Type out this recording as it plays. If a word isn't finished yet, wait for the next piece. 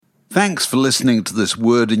Thanks for listening to this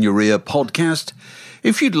Word in Your Ear podcast.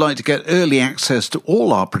 If you'd like to get early access to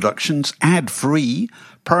all our productions ad-free,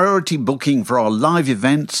 priority booking for our live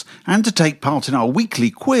events, and to take part in our weekly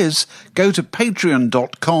quiz, go to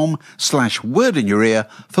patreon.com/wordinyourear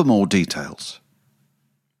for more details.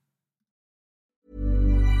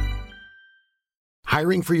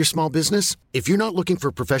 Hiring for your small business? If you're not looking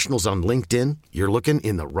for professionals on LinkedIn, you're looking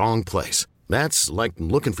in the wrong place. That's like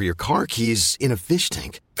looking for your car keys in a fish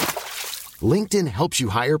tank. LinkedIn helps you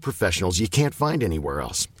hire professionals you can't find anywhere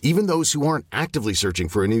else, even those who aren't actively searching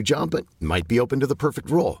for a new job but might be open to the perfect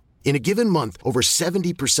role. In a given month, over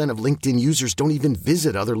 70% of LinkedIn users don't even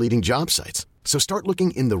visit other leading job sites. So start looking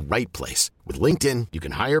in the right place. With LinkedIn, you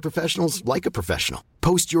can hire professionals like a professional.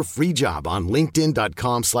 Post your free job on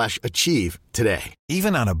linkedin.com/achieve today.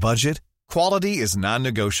 Even on a budget, quality is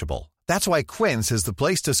non-negotiable. That's why Quince is the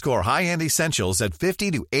place to score high-end essentials at 50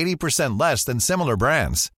 to 80% less than similar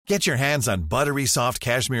brands. Get your hands on buttery soft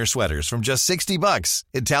cashmere sweaters from just $60,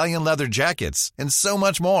 Italian leather jackets, and so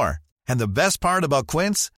much more. And the best part about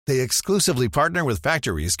Quince, they exclusively partner with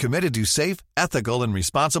factories committed to safe, ethical, and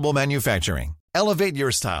responsible manufacturing. Elevate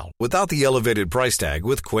your style without the elevated price tag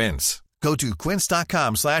with Quince. Go to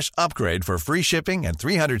quince.com/upgrade for free shipping and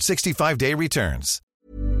 365-day returns.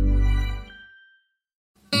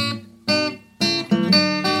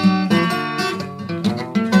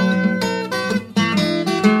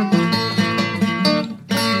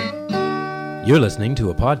 You're listening to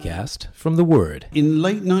a podcast from The Word. In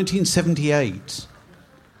late 1978,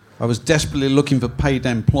 I was desperately looking for paid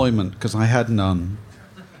employment because I had none.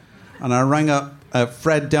 And I rang up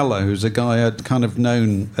Fred Della, who's a guy I'd kind of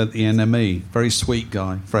known at the NME. Very sweet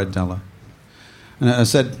guy, Fred Della. And I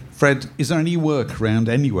said, Fred, is there any work around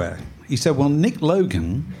anywhere? He said, well, Nick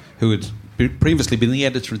Logan, who had previously been the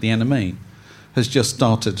editor of the NME, has just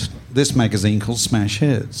started this magazine called Smash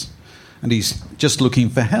Hits. And he's just looking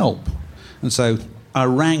for help. And so I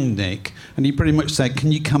rang Nick, and he pretty much said,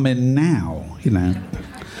 can you come in now, you know?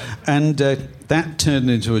 And that turned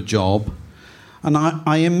into a job. And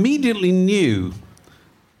I immediately knew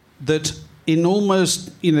that in almost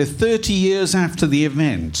 30 years after the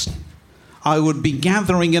event, I would be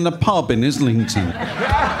gathering in a pub in Islington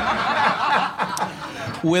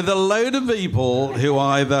with a load of people who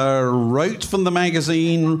either wrote from the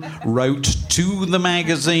magazine, wrote to the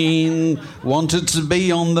magazine, wanted to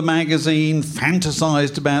be on the magazine,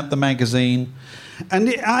 fantasized about the magazine.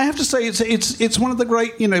 And I have to say, it's one of the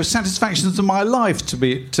great satisfactions of my life to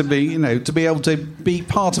be able to be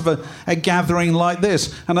part of a gathering like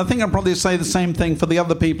this. And I think I'll probably say the same thing for the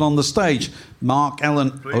other people on the stage, Mark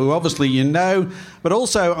Ellen, who obviously you know, but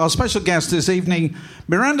also our special guests this evening,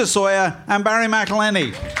 Miranda Sawyer and Barry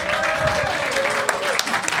McElhenney.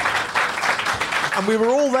 And we were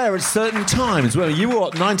all there at certain times. Well, you were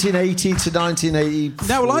what, 1980 to 1980?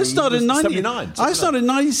 No, well, I started in 79. I started in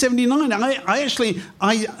 1979.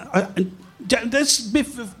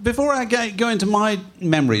 Before I go into my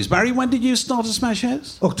memories, Barry, when did you start at Smash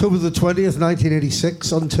Hits? October the 20th,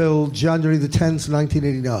 1986, until January the 10th,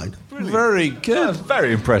 1989. Brilliant. Very good. That's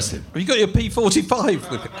very impressive. Have you got your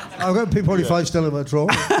P45 with it? I've got P45 still in my drawer.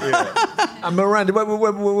 And Miranda, when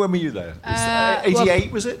were you there?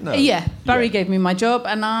 88, was it? No. Yeah, Barry gave me my job,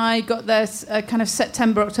 and I got there kind of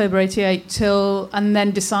September, October 88 and then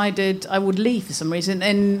decided I would leave for some reason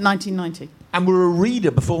in 1990. And we were a reader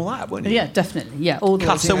before that, weren't you? Yeah, definitely. Yeah, all the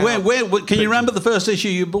way. So where can you remember the first issue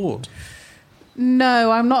you bought? No,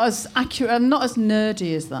 I'm not as accurate. I'm not as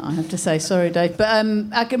nerdy as that, I have to say. Sorry, Dave. But I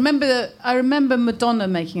remember Madonna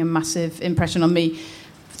making a massive impression on me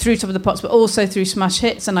through Top of the Pops, but also through Smash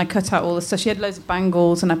Hits, and I cut out all the stuff. She had loads of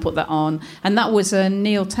bangles, and I put that on. And that was a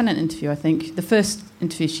Neil Tennant interview, I think, the first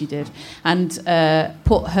interview she did, and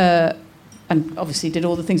put her, and obviously did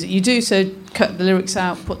all the things that you do, so cut the lyrics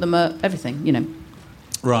out, put them up, everything,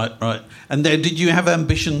 Right. And did you have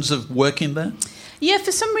ambitions of working there? Yeah,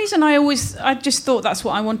 for some reason I just thought that's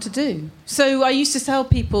what I want to do. So I used to tell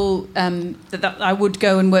people that I would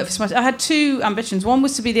go and work for Smash. I had two ambitions. One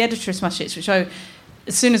was to be the editor of Smash Hits, which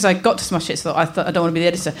as soon as I got to Smash Hits, I thought I don't want to be the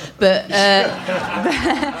editor. But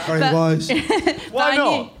very wise. Why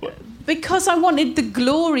not? Because I wanted the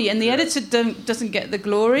glory, and the editor doesn't get the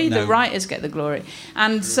glory. No. The writers get the glory,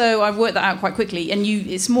 and so I worked that out quite quickly. And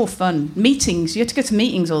it's more fun. Meetings, you have to go to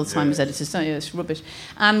meetings all the time as editors, don't you? It's rubbish.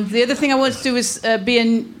 And the other thing I wanted to do was be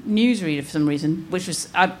a newsreader for some reason, which was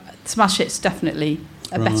Smash Hits definitely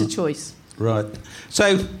a better choice. Right.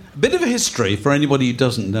 So a bit of a history for anybody who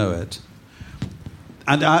doesn't know it.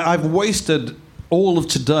 And I've wasted all of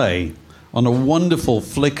today on a wonderful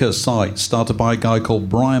Flickr site started by a guy called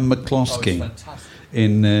Brian McCloskey.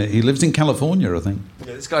 he lives in California, I think.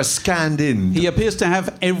 Yeah, this guy's scanned in. He appears to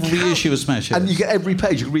have every issue of Smash Hits. And you get every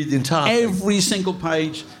page, you can read the entire thing. Every single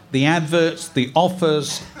page, the adverts, the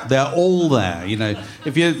offers, they're all there. You know,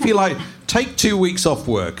 if you feel like, take 2 weeks off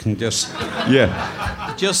work and just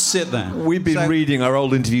sit there. We've been reading our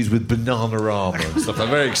old interviews with Bananarama and stuff. I'm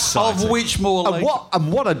very excited. Of which more later.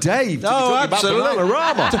 And what a day to be Oh, talking absolutely.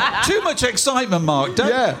 about Bananarama. Too much excitement, Mark.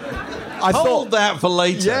 Don't I hold thought that for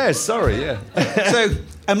later. Yeah, sorry, yeah. So,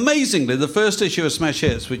 amazingly, the first issue of Smash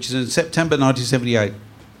Hits, which is in September 1978,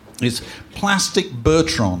 is Plastic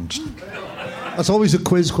Bertrand. That's always a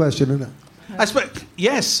quiz question, isn't it? I suppose,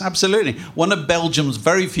 yes, absolutely. One of Belgium's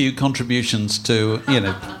very few contributions to, you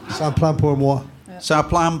know... Sans plan pour moi. Sans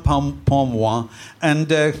plan pour moi.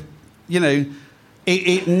 And, you know,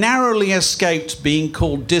 it narrowly escaped being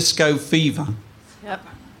called Disco Fever. Yep.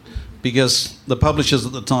 Because the publishers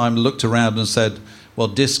at the time looked around and said, well,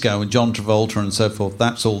 disco and John Travolta and so forth,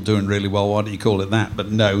 that's all doing really well, why don't you call it that?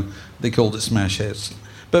 But no, they called it Smash Hits.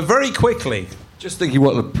 But very quickly... Just thinking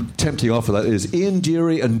what a tempting offer that is. Ian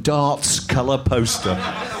Dury and Darts colour poster.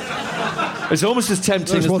 It's almost as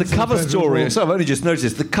tempting as the cover story. So I've only just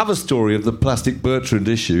noticed the cover story of the Plastic Bertrand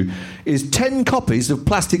issue is 10 copies of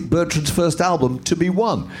Plastic Bertrand's first album to be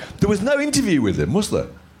won. There was no interview with him, was there?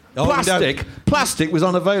 Oh, Plastic was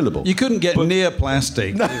unavailable. You couldn't get near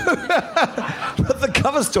Plastic. No. But the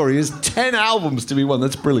cover story is 10 albums to be won.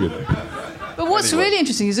 That's brilliant. But what's really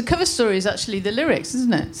interesting is the cover story is actually the lyrics,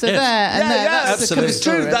 isn't it? So Yes. there and there, that's the cover absolutely.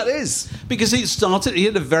 story. True, that is. Because he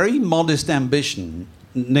had a very modest ambition,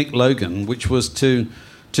 Nick Logan, which was to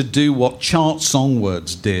do what Chart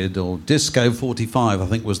Songwords did, or Disco 45, I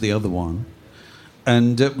think was the other one,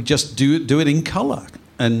 and just do it in colour,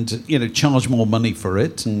 and, you know, charge more money for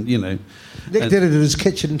it, and, you know... Nick did it at his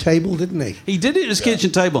kitchen table, didn't he? He did it at his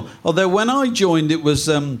kitchen table. Although when I joined, it was...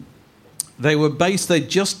 they'd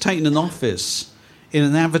just taken an office in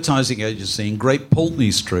an advertising agency in Great Pulteney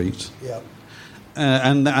Street. Yeah.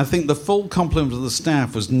 And I think the full complement of the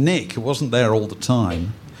staff was Nick, who wasn't there all the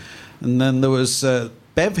time. And then there was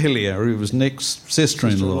Bev Hillier, who was Nick's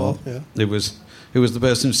sister-in-law, who was the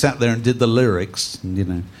person who sat there and did the lyrics, and, you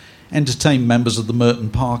know, entertained members of the Merton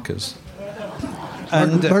Parkers.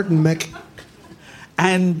 Merton Mick.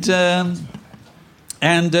 And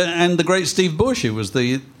the great Steve Bush, who was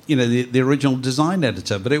the original design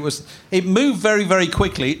editor. But it moved very, very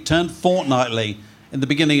quickly. It turned fortnightly in the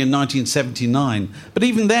beginning of 1979. But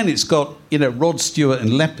even then, it's got, you know, Rod Stewart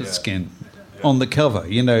and leopard skin on the cover.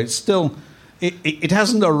 You know, it's still... It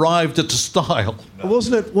hasn't arrived at a style. No.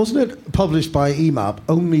 Wasn't it published by EMAP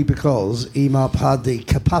only because EMAP had the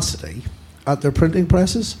capacity at their printing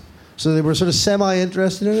presses? So they were sort of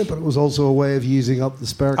semi-interested in it, but it was also a way of using up the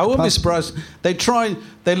spare capacity. I wouldn't be surprised.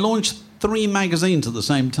 They launched 3 magazines at the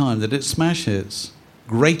same time. They did Smash Hits,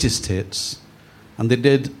 Greatest Hits, and they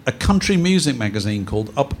did a country music magazine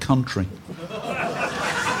called Up Country.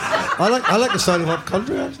 I like the sound of Up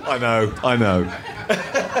Country, actually. I know.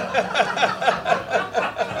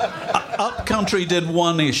 Up Country did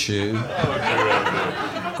 1 issue.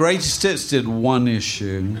 Greatest Hits did 1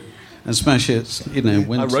 issue. And Smash Hits, you know,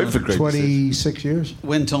 I wrote for Greatest 26 years.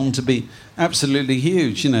 Went on to be absolutely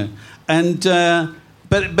huge, you know. And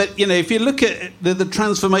but you know, if you look at the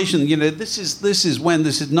transformation, you know, this is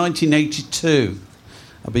 1982.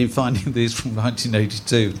 I've been finding these from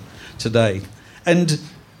 1982 today, and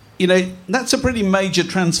you know, that's a pretty major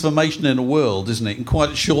transformation in a world, isn't it? In quite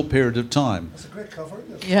a short period of time. That's a great cover,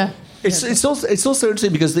 isn't it? Yeah. It's also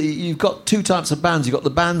interesting because you've got 2 types of bands. You've got the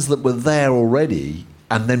bands that were there already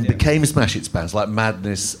and then became Smash Hits bands like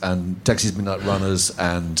Madness and Texas Midnight Runners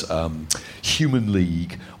and Human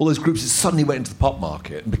League. All those groups that suddenly went into the pop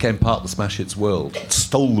market and became part of the Smash Hits world,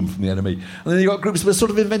 stole them from the enemy. And then you've got groups that were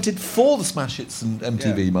sort of invented for the Smash Hits and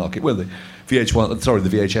MTV market, well, the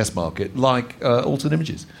VHS market, like Alternate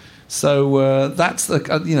Images. So that's the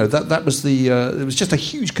that was the it was just a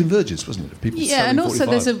huge convergence, wasn't it? Of people and also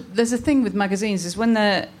 45. there's a thing with magazines is when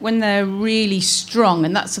they're really strong,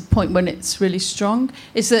 and that's the point when it's really strong,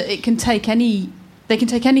 is that they can take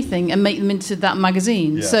anything and make them into that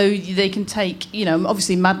magazine. Yeah. So they can take, you know,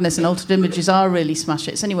 obviously Madness and Altered Images are really Smash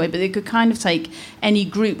Hits anyway, but they could kind of take any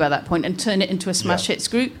group at that point and turn it into a Smash Hits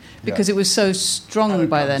group because it was so strong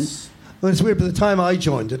by then. Well, it's weird. By the time I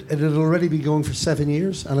joined it, it had already been going for 7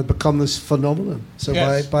 years and had become this phenomenon. So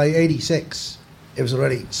by 86, it was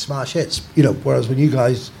already Smash Hits. You know, whereas when you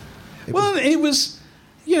guys, it was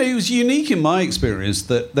unique in my experience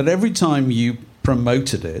that every time you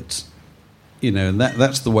promoted it, you know, and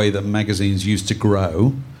that's the way that magazines used to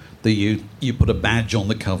grow. That you put a badge on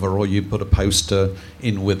the cover, or you put a poster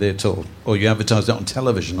in with it, or you advertised it on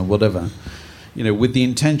television or whatever. with the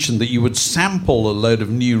intention that you would sample a load of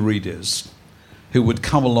new readers who would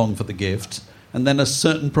come along for the gift, and then a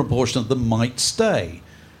certain proportion of them might stay.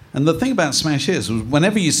 And the thing about Smash Hits was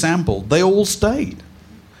whenever you sampled, they all stayed.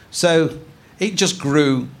 So it just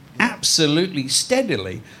grew absolutely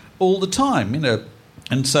steadily all the time,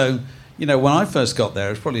 And so, when I first got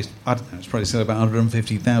there, it's probably still about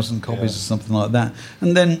 150,000 copies or something like that.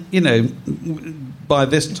 And then, by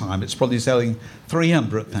this time, it's probably selling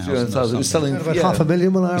 300,000. It was selling about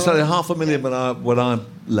 500,000 when I arrived. Selling 500,000 when I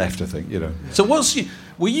left, I think. So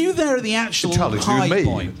were you there at the actual high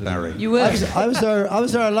point, Barry? You were. I was there.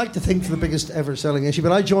 I like to think for the biggest ever selling issue,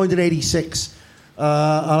 but I joined in '86, and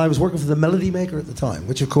I was working for the Melody Maker at the time,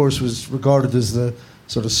 which of course was regarded as the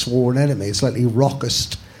sort of sworn enemy, a slightly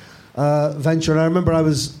raucous venture. And I remember I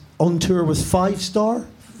was on tour with Five Star. Do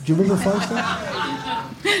you remember Five Star?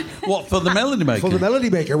 What, for the Melody Maker? For the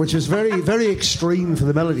Melody Maker, which was very, very extreme for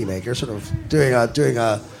the Melody Maker, sort of doing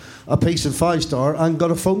a piece in Five Star, and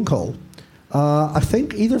got a phone call. I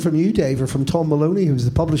think either from you, Dave, or from Tom Maloney, who was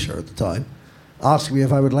the publisher at the time, asking me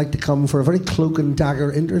if I would like to come for a very cloak and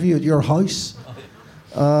dagger interview at your house.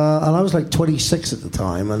 And I was like 26 at the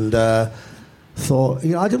time, and thought,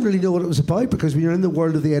 I didn't really know what it was about, because when you're in the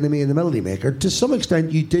world of the enemy and the Melody Maker, to some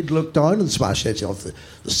extent you did look down on Smash Hits,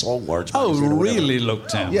 the song words. Oh, really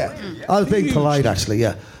looked down? Yeah. I was being polite, actually,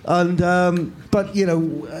 yeah. And, but,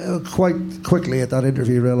 quite quickly at that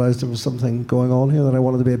interview realised there was something going on here that I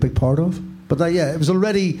wanted to be a big part of. But it was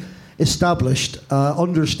already established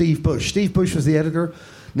under Steve Bush. Steve Bush was the editor.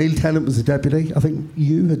 Neil Tennant was the deputy. I think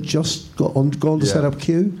you had just gone to set up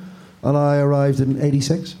Q, and I arrived in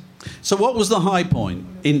 '86. So what was the high point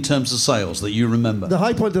in terms of sales that you remember? The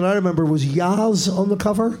high point that I remember was Yaz on the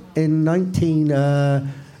cover in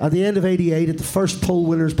at the end of '88 at the first poll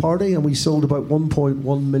winners party, and we sold about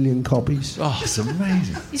 1.1 million copies. Oh, it's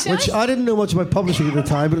amazing. Which I didn't know much about publishing at the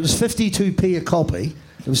time, but it was 52p a copy.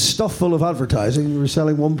 It was stuffed full of advertising. We were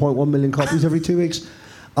selling 1.1 million copies every 2 weeks.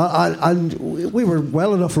 And we were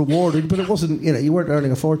well enough rewarded, but it wasn't, you weren't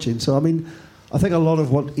earning a fortune. So, I think a lot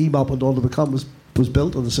of what EMOP went on to become was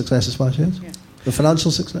built on the success of Smash Hits. Yeah. The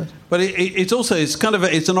financial success. But it's also,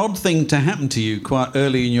 it's an odd thing to happen to you quite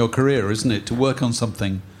early in your career, isn't it? To work on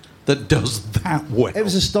something that does that well. It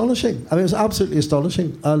was astonishing. It was absolutely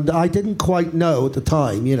astonishing. And I didn't quite know at the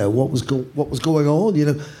time, what was going on.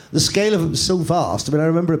 The scale of it was so vast. I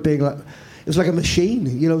remember it being like, it was like a machine.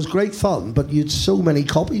 It was great fun, but you had so many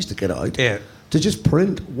copies to get out. Yeah. To just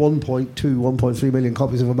print 1.3 million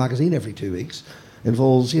copies of a magazine every 2 weeks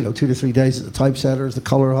involves, 2 to 3 days at the typesetters, the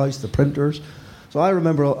colour house, the printers. So I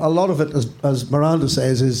remember a lot of it, as Miranda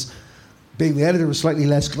says, is being the editor was slightly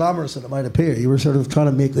less glamorous than it might appear. You were sort of trying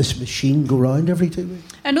to make this machine go round every 2 weeks.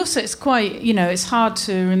 And also it's quite, it's hard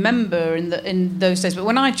to remember in those days. But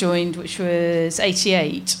when I joined, which was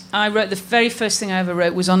 '88, I wrote the very first thing I ever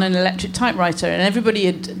wrote was on an electric typewriter, and everybody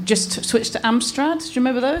had just switched to Amstrad. Do you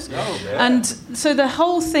remember those? Oh, yeah. And so the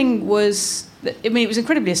whole thing was, it was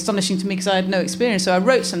incredibly astonishing to me because I had no experience. So I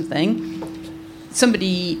wrote something,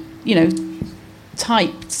 somebody,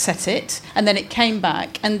 typeset it, and then it came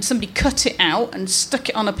back, and somebody cut it out and stuck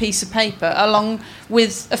it on a piece of paper along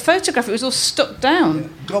with a photograph. It was all stuck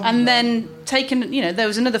down, and then taken. There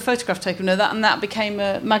was another photograph taken of that, and that became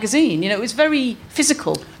a magazine. It was very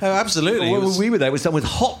physical. Oh, absolutely. When we were there, it was done with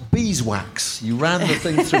hot beeswax. You ran the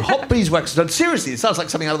thing through hot beeswax. Seriously, it sounds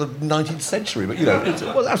like something out of the 19th century, but it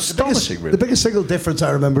was astonishing. Really, the biggest single difference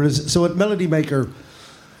I remember is at Melody Maker.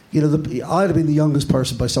 I'd have been the youngest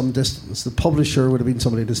person by some distance. The publisher would have been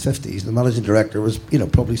somebody in his 50s. And the managing director was,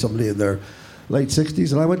 probably somebody in their late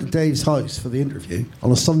 60s. And I went to Dave's house for the interview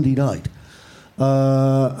on a Sunday night.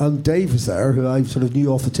 And Dave was there, who I sort of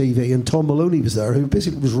knew off the TV. And Tom Maloney was there, who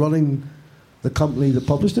basically was running the company that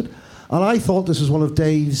published it. And I thought this was one of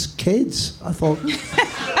Dave's kids. I thought...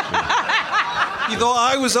 You thought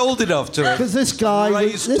I was old enough to because this guy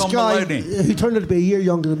who turned out to be a year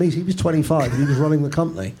younger than me, so he was 25 and he was running the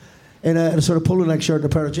company in a sort of polo neck shirt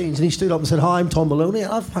and a pair of jeans, and he stood up and said, "Hi, I'm Tom Maloney."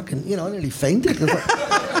 And I fucking, I nearly fainted.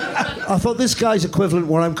 I thought this guy's equivalent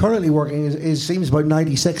where I'm currently working seems about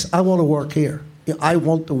 96. I want to work here. I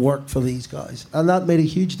want to work for these guys, and that made a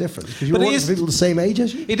huge difference because you were working for people the same age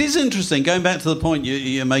as you. It is interesting going back to the point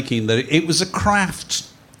you're making that it was a craft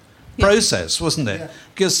process, wasn't it?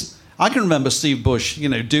 Because I can remember Steve Bush,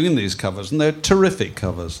 doing these covers, and they're terrific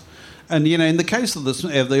covers. And in the case of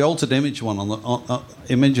the altered image one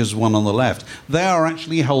images one on the left, they are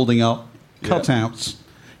actually holding up cutouts.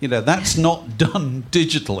 That's not done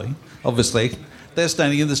digitally. Obviously, they're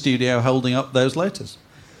standing in the studio holding up those letters.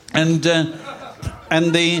 And the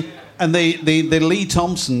Lee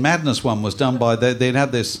Thompson Madness one was done by they'd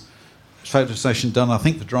had this photo session done, I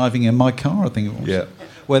think, for Driving in My Car, I think it was. Yeah.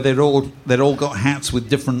 Where they'd all got hats with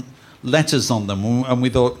different letters on them, and we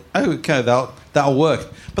thought, oh, okay, that'll work.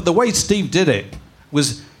 But the way Steve did it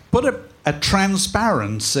was put a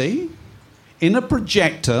transparency in a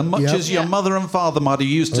projector, much as your mother and father might have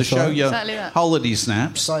used to show you holiday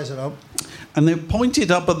snaps. Size it up. And they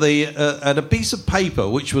pointed up at a piece of paper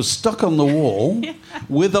which was stuck on the wall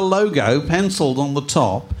with a logo penciled on the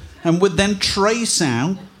top, and would then trace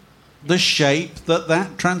out the shape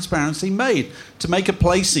that transparency made to make a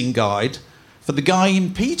placing guide for the guy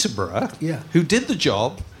in Peterborough who did the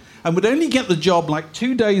job, and would only get the job like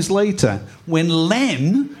 2 days later when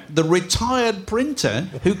Len, the retired printer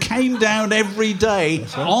who came down every day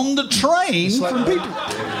on the train from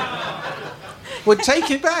Peterborough, would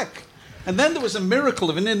take it back. And then there was a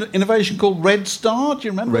miracle of an innovation called Red Star. Do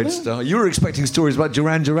you remember Red that? Star. You were expecting stories about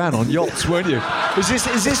Duran Duran on yachts, weren't you? Is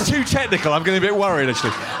this too technical? I'm getting a bit worried,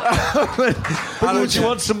 actually. But you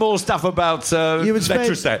want some more stuff about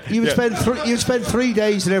Metroset? You'd spend 3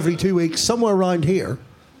 days in every 2 weeks somewhere around here,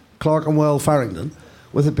 Clerkenwell, Farringdon,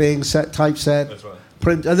 with it being typeset. That's right.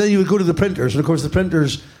 Print, and then you would go to the printers, and of course the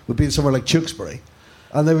printers would be in somewhere like Tewkesbury,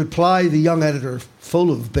 and they would ply the young editor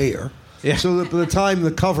full of beer. Yeah. So that by the time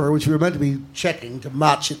the cover, which we were meant to be checking to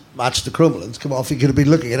match the Crumlins, come off, you could have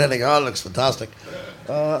been looking at anything. Oh, it looks fantastic.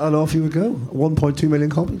 And off you would go. 1.2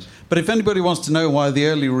 million copies. But if anybody wants to know why many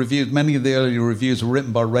of the early reviews were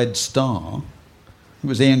written by Red Star, it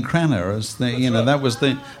was Ian Cranner as that was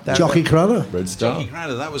the Jockey Cranner. Red Star. Jockey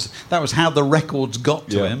Cranner. That was how the records got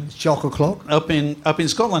to him. Jock o'clock up in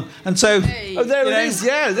Scotland, and so there it is.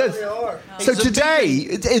 Yeah. So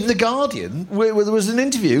today in the Guardian, there was an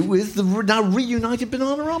interview with the now reunited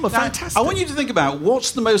Bananarama. Fantastic. I want you to think about what's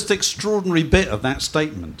the most extraordinary bit of that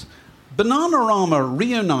statement. Bananarama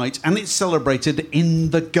reunite, and it's celebrated in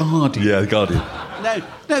the Guardian. Yeah, the Guardian.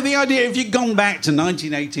 No, the idea, if you'd gone back to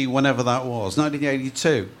 1980, whenever that was,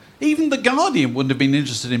 1982, even the Guardian wouldn't have been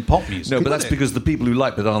interested in pop music. No, but that's because the people who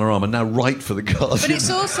like Bananarama now write for the Guardian. But it's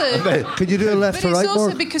also... Could you do a left to right? But it's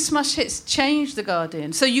also because smash hits changed the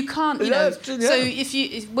Guardian, so you can't, So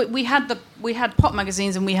we had pop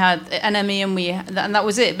magazines and we had NME and that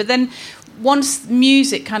was it. But then once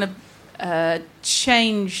music kind of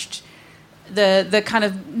changed the kind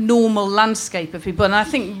of normal landscape of people, and I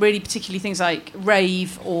think really particularly things like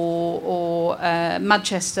rave or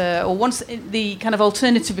Manchester, or once the kind of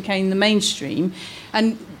alternative became the mainstream,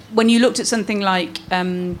 and when you looked at something like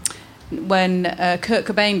when Kurt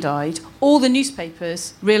Cobain died, all the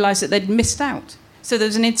newspapers realised that they'd missed out. So there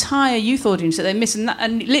was an entire youth audience that they missed,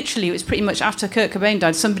 and literally it was pretty much after Kurt Cobain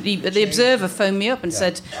died, somebody, the Observer, phoned me up and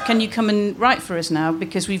said, "Can you come and write for us now?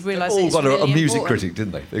 Because we've realised it's really important." All got a music critic,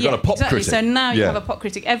 didn't they? They got a pop critic. So now you have a pop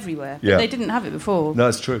critic everywhere. But they didn't have it before. No,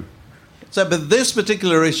 it's true. So, but this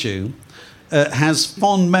particular issue has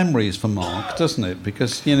fond memories for Mark, doesn't it?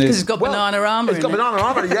 Because it's got Bananarama. It's got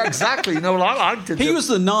Bananarama. Yeah, exactly. I liked it. He was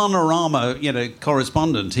the Nanarama,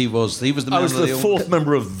 correspondent. He was the. I was the fourth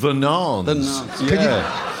member of the Nans. The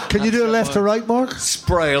Nans. Can you do a left to right, Mark?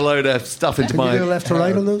 Spray a load of stuff into my... Can you do a left to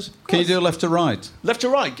right on those? Can you do a left to right? Left to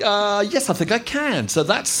right? Yes, I think I can. So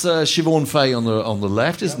that's Siobhan Fay on the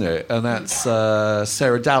left, isn't it? And that's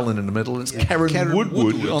Sarah Dowling in the middle. And it's Karen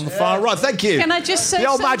Woodward on the far right. Thank you. Can I just say the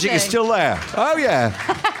old something? magic is still there. Oh, yeah.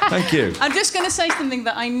 Thank you. I'm just going to say something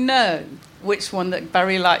that I know which one that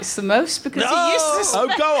Barry likes the most, because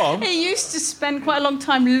he used to spend quite a long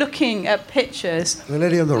time looking at pictures. The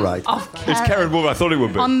lady on the right. It's Karen Woodward. I thought it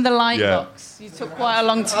would be. On the light box. You took quite a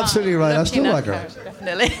long time. Absolutely right. I still like her.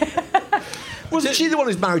 Definitely. Wasn't she the one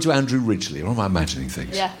who's married to Andrew Ridgeley? Or am I imagining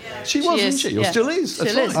things? Yeah. She was, wasn't she? Or still is. Still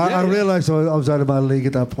is. I realised I was out of my league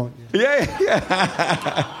at that point. Yeah.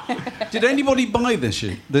 Did anybody buy this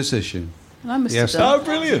issue? I must have done. Oh,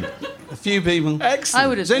 brilliant. A few people. Excellent. I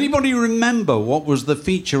would have Does anybody remember what was the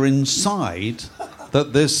feature inside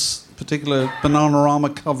that this particular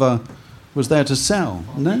Bananarama cover was there to sell?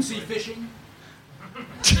 No? Deep sea fishing?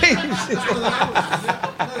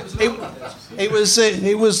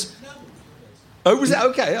 It was... Oh, was it?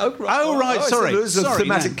 Okay. Oh, right. Sorry. There's a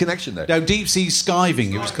thematic connection there. No, deep sea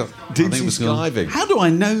skiving. It was called. Deep sea skiving. How do I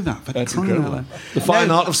know that? That's incredible. The fine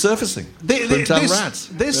art of surfacing.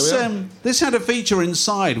 This had a feature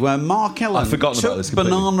inside where Mark Ellen took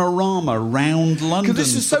Bananarama round London.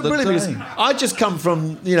 This is so brilliant because I just come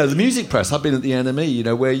from the music press. I've been at the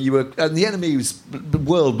NME, where you were, and the NME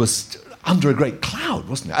world was under a great cloud,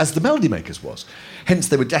 wasn't it? As the Melody Makers was. Hence,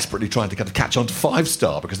 they were desperately trying to kind of catch on to 5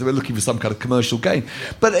 Star because they were looking for some kind of commercial gain.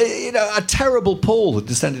 But, a terrible pall had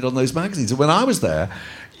descended on those magazines. And when I was there,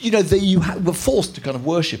 you were forced to kind of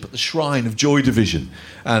worship at the shrine of Joy Division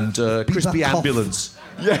and Crispy Ambulance.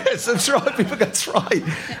 Yes, that's right. That's right.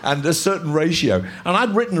 And a certain ratio. And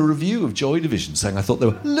I'd written a review of Joy Division saying I thought they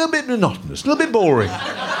were a little bit monotonous, a little bit boring,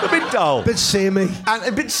 a bit dull. A bit samey. And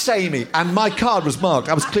a bit samey. And my card was marked.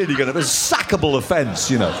 I was clearly going to... It was a sackable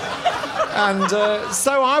offence, And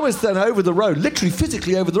so I was then over the road, literally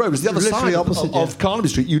physically over the road. It was the other side of Carnaby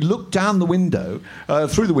Street. You look down the window,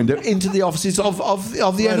 through the window, into the offices of the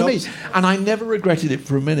NME. And I never regretted it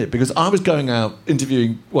for a minute because I was going out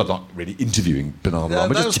interviewing, well, not really interviewing Banana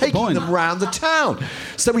Rama, but just taking them round the town.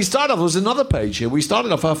 So we started off, there was another page here. We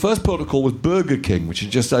started off, our first protocol was Burger King, which had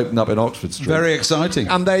just opened up in Oxford Street. Very exciting.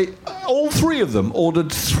 And they, all three of them, ordered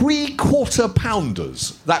 3-quarter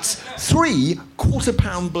pounders. That's 3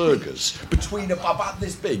 quarter-pound burgers. Between about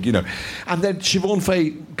this big, And then Siobhan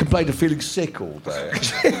Fay complained of feeling sick all day.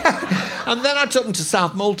 And then I took them to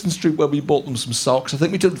South Moulton Street where we bought them some socks. I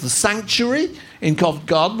think we took them to the Sanctuary in Covent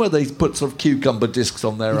Garden where they put sort of cucumber discs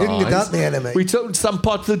on their eyes. Didn't get that in the enemy. We took them to some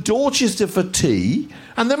parts of the Dorchester for tea.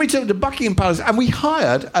 And then we took them to Buckingham Palace. And we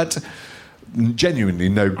hired at... genuinely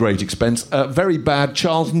no great expense, very bad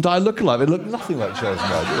Charles and Di lookalike. They look nothing like Charles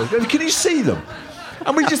and Di. Can you see them?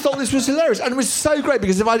 And we just thought this was hilarious. And it was so great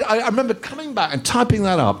because I remember coming back and typing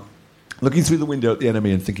that up, looking through the window at the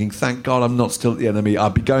NME and thinking, thank God I'm not still at the NME.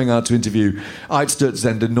 I'd be going out to interview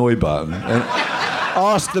Eidsturtzende Neubauten and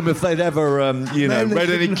ask them if they'd ever, read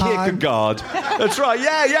any Kierkegaard. That's right,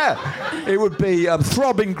 yeah. It would be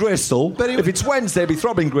Throbbing Gristle. But if it's Wednesday, it'd be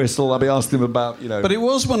Throbbing Gristle. I'll be asking them about, But it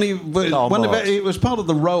was it was part of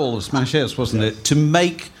the role of Smash Hits, wasn't it? To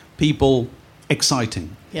make people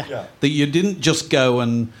exciting. Yeah. That you didn't just go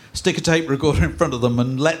and stick a tape recorder in front of them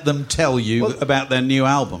and let them tell you about their new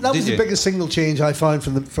album. That was the biggest single change I found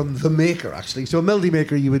from the maker, actually. So a Melody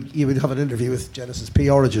Maker, you would have an interview with Genesis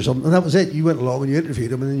P-Orridge or something, and that was it. You went along and you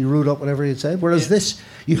interviewed him, and then you wrote up whatever he had said. Whereas this,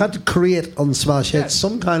 you had to create on Smash Hits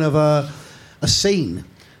some kind of a scene.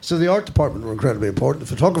 So the art department were incredibly important.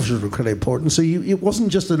 The photographers were incredibly important. So it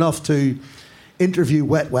wasn't just enough to interview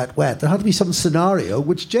wet. There had to be some scenario,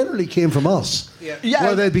 which generally came from us. Yeah.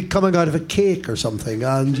 Where they'd be coming out of a cake or something,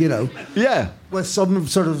 and, with some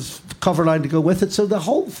sort of cover line to go with it. So the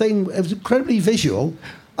whole thing, it was incredibly visual.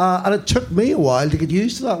 And it took me a while to get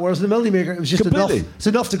used to that. Whereas in the Melody Maker, it was just enough. It's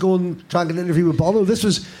enough to go and try and get an interview with Bono. This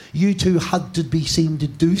was you two had to be seen to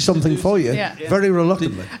do something for you, very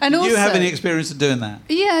reluctantly. Did you have any experience of doing that?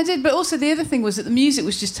 Yeah, I did. But also the other thing was that the music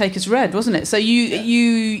was just take as read, wasn't it? So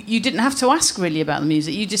you didn't have to ask really about the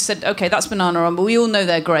music. You just said, okay, that's Banana Rama. We all know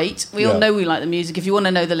they're great. We all know we like the music. If you want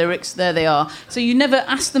to know the lyrics, there they are. So you never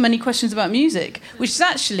asked them any questions about music, which is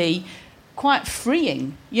actually quite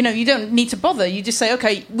freeing. You don't need to bother. You just say,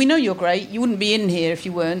 okay, we know you're great. You wouldn't be in here if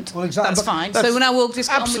you weren't. Well, exactly. That's fine. So now we'll just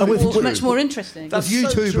get on with what's much more interesting. That's you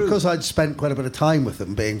two, because I'd spent quite a bit of time with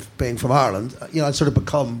them, being from Ireland, I'd sort of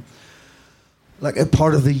become like a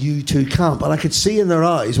part of the U2 camp. And I could see in their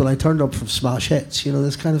eyes when I turned up from Smash Hits,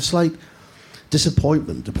 this kind of slight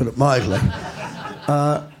disappointment, to put it mildly.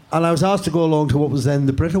 And I was asked to go along to what was then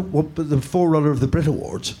the forerunner of the Brit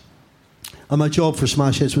Awards. And my job for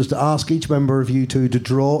Smash Hits was to ask each member of U2 to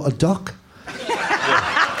draw a duck.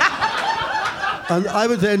 And I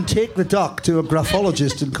would then take the duck to a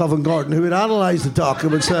graphologist in Covent Garden who would analyse the duck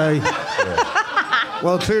and would say,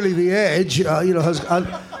 well, clearly the edge, has...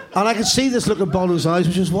 And I could see this look in Bono's eyes,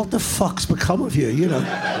 which is, what the fuck's become of you,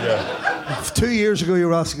 2 years ago you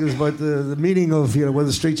were asking us about the meaning of, when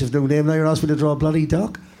the streets have no name. Now you're asking me to draw a bloody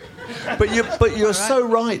duck. But you're so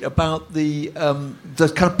right about the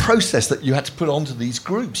kind of process that you had to put onto these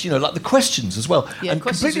groups, like the questions as well. Yeah, and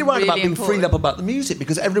completely right really about being freed up about the music,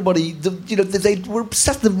 because everybody, they were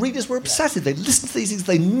obsessed. The readers were obsessive. They listened to these things.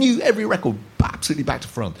 They knew every record absolutely back to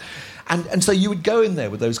front, and so you would go in there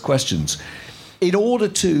with those questions in order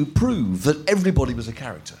to prove that everybody was a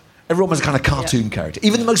character. Everyone was a kind of cartoon character.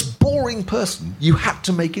 Even the most boring person, you had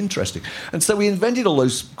to make interesting. And so we invented all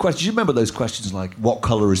those questions. You remember those questions like, what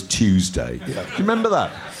colour is Tuesday? Yeah. Do you remember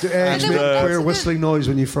that? Do eggs make a queer whistling noise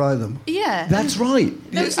when you fry them? Yeah. That's right.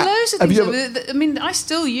 There's loads of things. I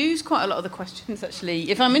still use quite a lot of the questions, actually,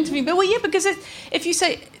 if I'm interviewing. But, because if you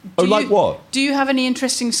say... what? Do you have any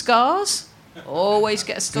interesting scars? Always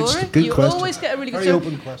get a story. Good question. Always get a really good Very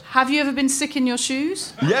story. open question. Have you ever been sick in your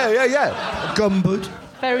shoes? Yeah. A gumboot.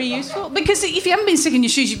 very useful? Because if you haven't been sick in your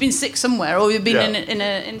shoes, you've been sick somewhere, or you've been in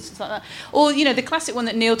an instance like that. Or, you know, the classic one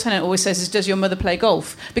that Neil Tennant always says is, does your mother play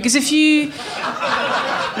golf? Because if you...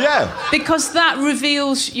 Because that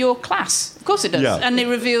reveals your class. Of course it does. Yeah. And it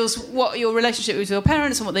reveals what your relationship was with your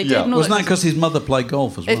parents and what they did. And all Wasn't that because his mother played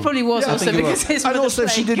golf as well? It probably was also because his mother And also,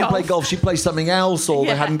 if she didn't play golf, she played something else, or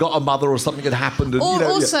they hadn't got a mother, or something had happened. And,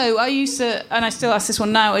 I used to, and I still ask this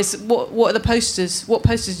one now, is what are the posters? What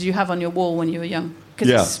posters do you have on your wall when you were young? Because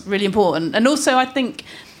it's really important. And also, I think,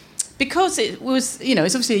 because it was, you know,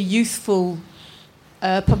 it's obviously a youthful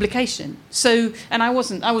publication. So, and I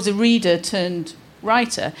was a reader turned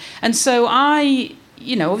writer. And so I,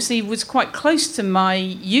 you know, obviously was quite close to my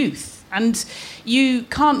youth. And you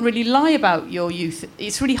can't really lie about your youth.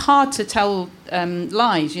 It's really hard to tell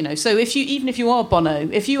lies, you know. So even if you are Bono,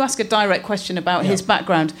 if you ask a direct question about his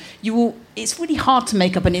background, you will. It's really hard to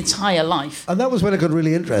make up an entire life. And that was when it got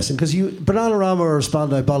really interesting, because Bananarama or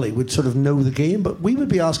Spandau Ballet would sort of know the game, but we would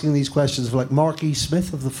be asking these questions of like Marky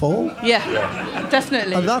Smith of The Fall. Yeah,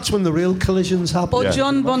 definitely. And that's when the real collisions happened. Or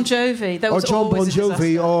John Bon Jovi. That was always John Bon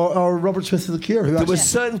Jovi or Robert Smith of The Cure. There were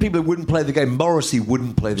certain people who wouldn't play the game. Morrissey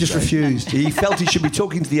wouldn't play the game. Just refused. He felt he should be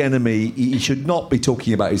talking to the enemy. He should not be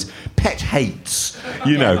talking about his pet hates,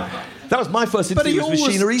 you know. That was my first interview with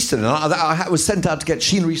Sheena Easton, and I was sent out to get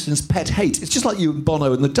Sheena Easton's pet hate. It's just like you and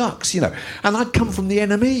Bono and the Ducks, you know. And I'd come from the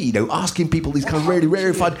NME, you know, asking people these kind of really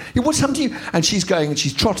rarefied, what's happened to you? And she's going and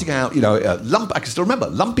she's trotting out, you know, I can still remember,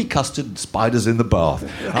 lumpy custard and spiders in the bath.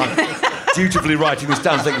 Dutifully writing this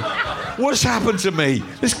down, thinking, what's happened to me?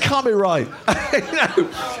 This can't be right. You know,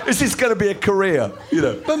 is this going to be a career? You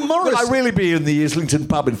know, but Morrissey, will I really be in the Islington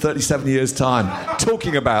pub in 37 years' time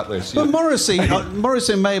talking about this? But Morrissey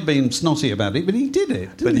may have been snotty about it, but he did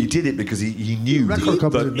it. But he did it because he knew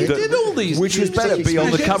he did all these. Which was better, be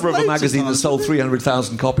on the cover of a magazine that sold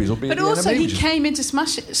 300,000 copies, or be. But also, he came into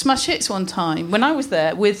Smash Hits one time when I was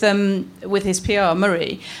there with his PR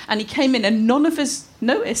Murray, and he came in and none of us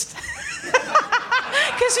noticed.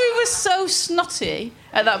 Because we were so snotty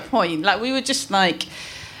at that point. Like, we were just like...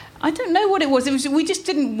 I don't know what it was. We just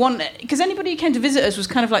didn't want it. Because anybody who came to visit us was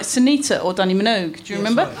kind of like Sunita or Danny Minogue. Do you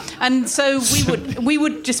remember? Right. And so we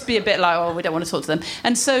would just be a bit like, oh, we don't want to talk to them.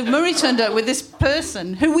 And so Murray turned up with this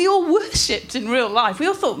person who we all worshipped in real life. We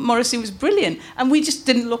all thought Morrissey was brilliant. And we just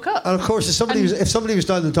didn't look up. And of course, if somebody was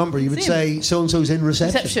down the dumper, you would say, so-and-so's in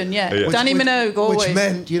reception. Reception, yeah. Danny Minogue, always. Which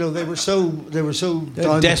meant, you know, they were so down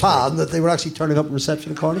the pan that they were actually turning up in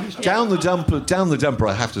reception at Carnegie. Down the dumper,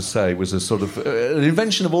 I have to say, was a sort of an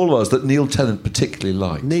invention of all of us that Neil Tennant particularly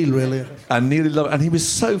liked. Neil really. And Neil loved, and he was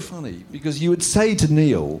so funny because you would say to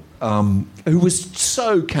Neil, who was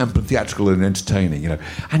so camp and theatrical and entertaining, you know,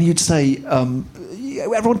 and you'd say,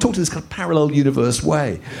 everyone talked in this kind of parallel universe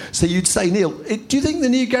way. So you'd say, Neil, do you think the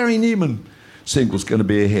new Gary Newman single's going to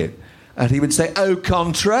be a hit? And he would say, au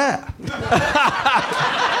contraire.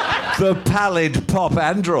 The pallid pop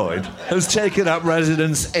android has taken up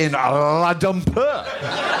residence in La Dumper.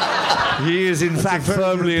 He is, in fact,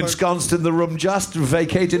 firmly ensconced in the room just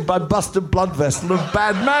vacated by Buster Bloodvessel of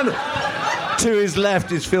Bad Manner. To his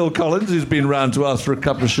left is Phil Collins, who's been round to ask for a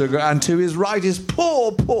cup of sugar, and to his right is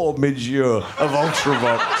poor Midgure of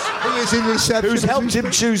Ultravox, who is in reception, who's helped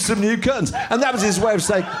him choose some new curtains. And that was his way of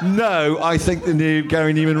saying, no, I think the new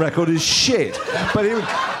Gary Newman record is shit. But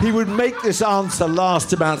he would make this answer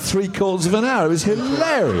last about 3/4 of an hour. It was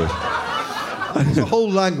hilarious. It was a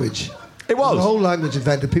whole language. It was. A whole language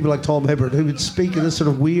invented. People like Tom Hibbert, who would speak in this sort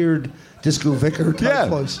of weird disco vicar type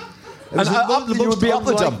voice. And you would be up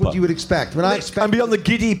the dumper. What you would expect. And be on the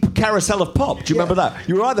giddy carousel of pop. Do you remember that?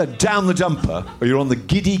 You were either down the dumper or you're on the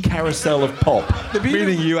giddy carousel of pop,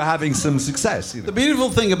 meaning you were having some success. You know? The beautiful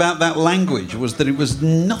thing about that language was that it was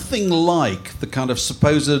nothing like the kind of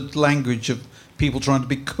supposed language of people trying to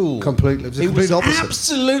be cool. Completely. It was the complete opposite.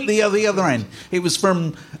 Absolutely at the other end. It was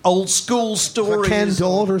from old school stories. Like Ken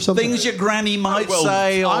Dodd or something. Things your granny might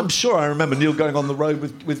say. I'm sure I remember Neil going on the road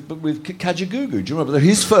with Kajagoogoo. Do you remember?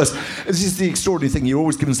 His first... This is the extraordinary thing. You're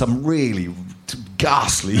always given some really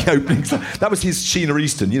ghastly openings. That was his Sheena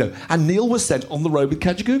Easton, you know. And Neil was sent on the road with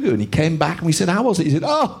Kajagoogoo, and he came back and we said, how was it? He said,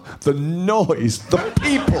 oh, the noise, the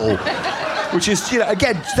people... Which is, you know,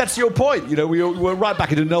 again, that's your point. You know, we're right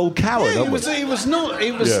back into Noel Coward. Yeah,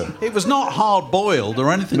 it was not hard boiled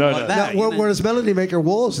or anything like that. Whereas Melody Maker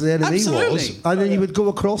was, the NME absolutely. was, and then you would go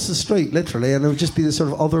across the street literally, and it would just be this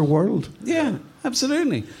sort of other world. Yeah,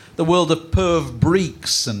 absolutely. The world of Perv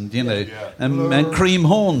Breeks and and cream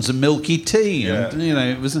horns and milky tea, and you know,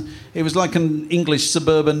 it was like an English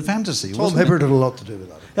suburban fantasy. Tom Hibbert had a lot to do with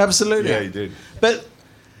that. Absolutely, yeah, he did. But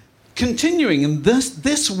continuing in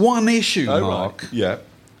this one issue, Mark. Right. Yeah.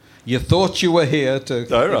 You thought you were here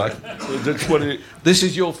to... All right. This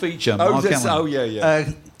is your feature, Mark Ellen. Oh,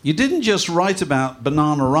 yeah. You didn't just write about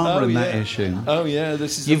Bananarama in that yeah. issue. Oh, yeah,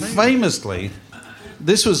 this is You amazing. famously...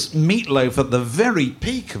 This was Meatloaf at the very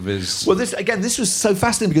peak of his... Well, this was so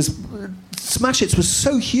fascinating because Smash Hits was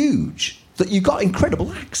so huge that you got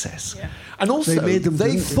incredible access. Yeah. And also,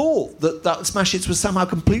 they thought that Smash Hits was somehow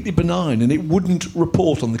completely benign and it wouldn't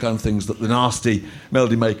report on the kind of things that the nasty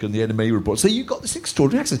Melody Maker and the NME report. So you got this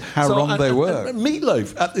extraordinary access. How wrong they were. And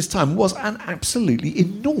Meatloaf at this time was an absolutely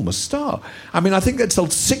enormous star. I mean, I think they'd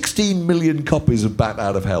sold 16 million copies of Bat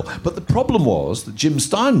Out of Hell. But the problem was that Jim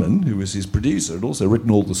Steinman, who was his producer, had also written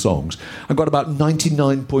all the songs and got about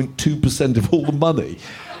 99.2% of all the money.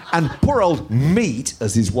 And poor old Meat,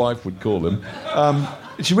 as his wife would call him,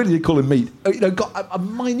 she really did call him Meat, got a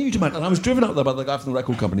minute amount. And I was driven up there by the guy from the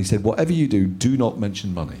record company. He said, whatever you do not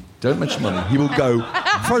mention money. Don't mention money. He will go...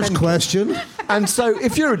 First question. And so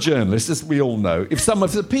if you're a journalist, as we all know, if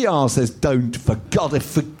the PR says don't, for God,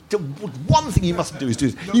 one thing you mustn't do is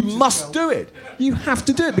do this. You must do it. You have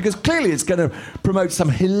to do it because clearly it's going to promote some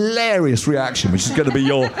hilarious reaction, which is going to be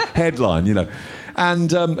your headline,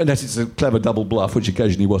 And unless it's a clever double bluff, which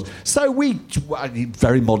occasionally was. So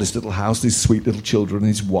very modest little house, these sweet little children,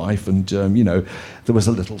 his wife, and, there was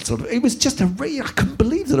a little sort of... It was just I couldn't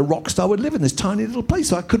believe that a rock star would live in this tiny little place,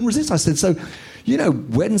 so I couldn't resist. I said, so,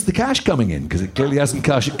 when's the cash coming in? Because it clearly hasn't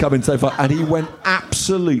come in so far. And he went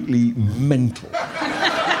absolutely mental.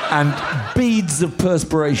 And beads of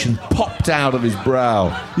perspiration popped out of his brow.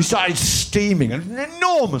 He started steaming, an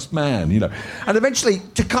enormous man, And eventually,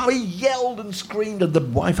 he yelled and screamed, and the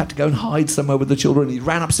wife had to go and hide somewhere with the children. He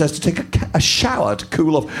ran upstairs to take a shower to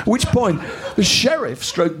cool off. At which point, the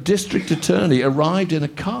sheriff / district attorney arrived in a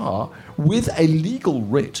car with a legal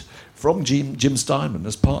writ from Jim Steinman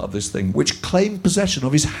as part of this thing, which claimed possession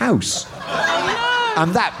of his house.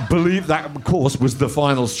 And that, of course, was the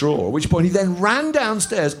final straw. At which point he then ran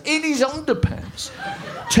downstairs in his underpants,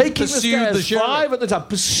 taking the stairs 5 at the time,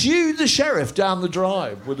 pursued the sheriff down the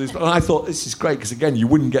drive with his... And I thought, this is great, because, again, you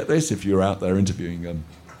wouldn't get this if you were out there interviewing...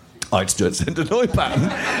 I'd Stuart Sender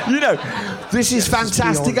Neupatten. This is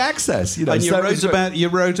fantastic access. And you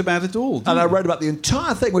wrote about it all. And I wrote about the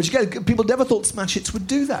entire thing, which again, people never thought Smash Hits would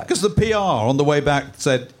do that. Because the PR on the way back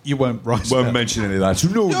said you won't won't mention any of that.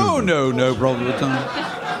 No problem at all.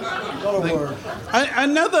 Not a word.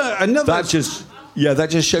 Another. That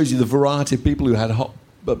just shows you the variety of people who had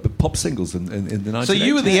pop singles in the 1980s. So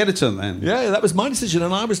you were the editor then? Yeah, that was my decision,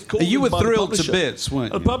 and I was called. You were thrilled to bits,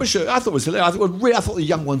 weren't you? The publisher, I thought it was hilarious. I thought the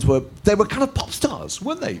young ones were kind of pop stars,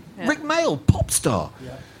 weren't they? Yeah. Rick Mail, pop star.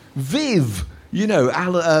 Yeah. Viv,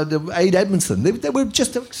 Aid Edmondson. They were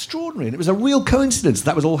just extraordinary, and it was a real coincidence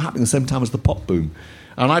that was all happening at the same time as the pop boom.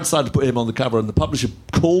 And I decided to put him on the cover, and the publisher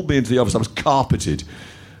called me into the office. I was carpeted,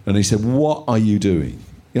 and he said, "What are you doing?"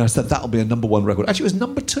 I said, "That'll be a #1 record." Actually, it was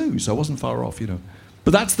 #2, so I wasn't far off,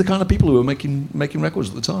 But that's the kind of people who were making records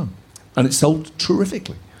at the time. And it sold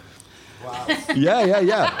terrifically. Wow.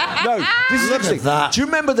 Yeah. No, this is interesting. Do you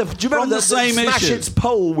remember the Smash Hits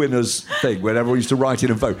poll winners thing, where everyone used to write in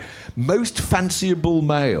and vote? Most fanciable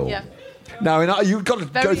male. Yeah. Now, you've got to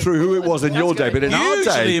go through who it was in your day, but in our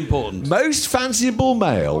day, important. Most fanciable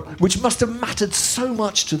male, which must have mattered so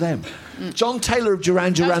much to them. John Taylor of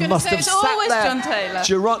Duran Duran must have sat there. John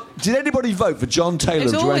Taylor. Did anybody vote for John Taylor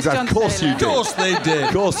of Duran Duran? Of course you did. Of course they did.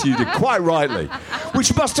 Of course you did, quite rightly.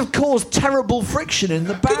 Which must have caused terrible friction in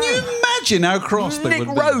the band. Can you imagine how cross they would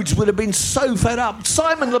be? Nick Rhodes would have been so fed up.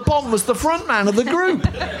 Simon Le Bon was the front man of the group.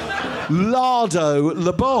 Lardo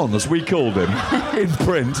Le Bon, as we called him in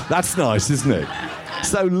print. That's nice, isn't it?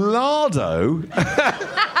 So Lardo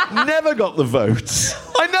never got the votes.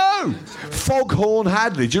 I know. Foghorn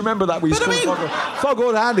Hadley. Do you remember that?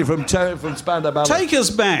 Foghorn Hadley from Spandau Ballet. Take us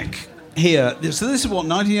back here. So this is what,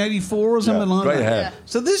 1984 or something like that? Great hair. Yeah.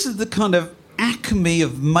 So this is the kind of acme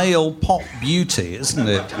of male pop beauty, isn't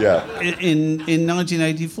it? Yeah. In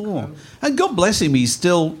 1984. And God bless him, he's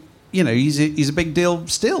still, he's a big deal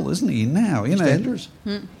still, isn't he, now? EastEnders.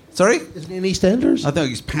 Sorry? Isn't he in EastEnders? I think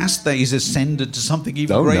he's past that. He's ascended to something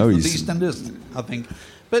even greater than EastEnders, I think.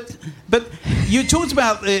 But you talked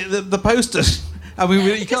about the posters. I mean,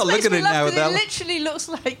 you can't look at it now without... It literally looks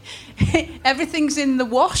like everything's in the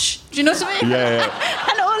wash. Do you know what I mean? Yeah.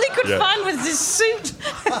 And all he could find was this suit.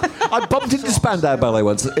 I bumped into Spandau Ballet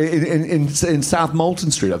once in South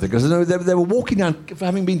Molton Street, I think. Because they were walking down,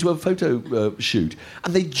 having been to a photo shoot,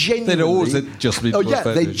 and they genuinely... They'd always just been to a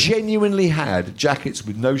photo they shoot. genuinely had jackets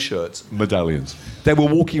with no shirts, medallions. They were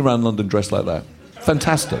walking around London dressed like that.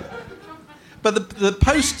 Fantastic. But the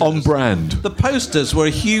posters... On brand. The posters were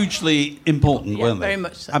hugely important, weren't they? Very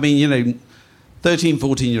much so. I mean, 13,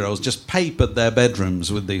 14-year-olds just papered their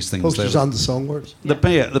bedrooms with these things. Posters and the song words. The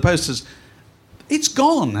posters. It's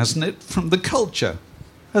gone, hasn't it, from the culture?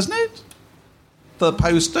 Hasn't it? The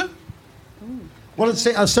poster? Well, it's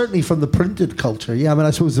certainly from the printed culture. Yeah, I mean,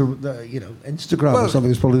 I suppose the Instagram or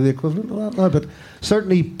something is probably the equivalent of that now. But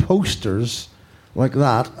certainly posters like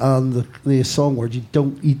that and the song words you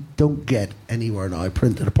don't get anywhere now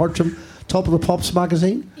printed, apart from Top of the Pops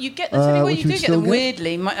magazine. You get them. You do get them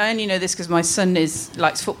weirdly. I only know this because my son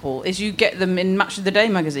likes football. Is you get them in Match of the Day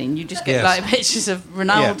magazine. You just get like pictures of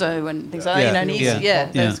Ronaldo and things like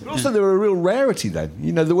that. But also, they were a real rarity then.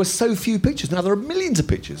 There were so few pictures. Now there are millions of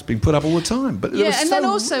pictures being put up all the time. But then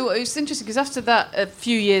also it was interesting because after that, a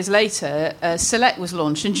few years later, Select was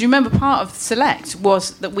launched. And do you remember part of Select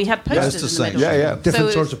was that we had posters in the middle? Yeah.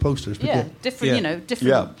 Different sorts of posters. But different. Different.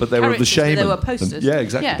 Yeah, but they were of the shame. They were posters. Yeah,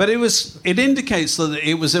 exactly. Yeah. But it indicates that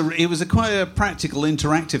it was quite a practical,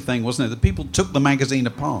 interactive thing, wasn't it? That people took the magazine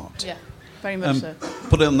apart. Yeah, very much so.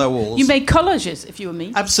 Put it on their walls. You made collages, if you were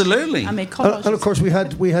me. Absolutely. I made collages. And of course, we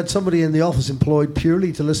had somebody in the office employed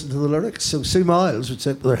purely to listen to the lyrics. So Sue Miles would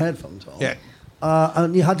sit with her headphones on. Yeah.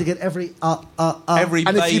 And you had to get every every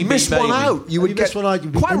and if you missed one out, you would get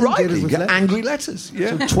quite rightly get angry letters.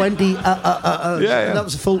 Yeah. So 20. And that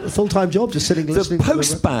was a full-time job, just sitting listening. The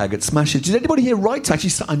post bag at Smash Hits. Did anybody here write?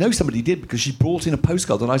 Actually, I know somebody did because she brought in a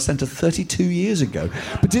postcard that I sent her 32 years ago.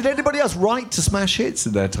 But did anybody else write to Smash Hits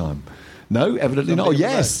in their time? No, evidently not. Oh,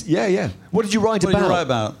 yes, yeah. What did you write about? What did you write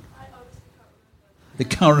about? I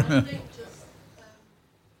can't remember.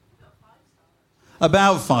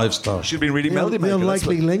 About 5 stars. Should have been reading Melody Maker. The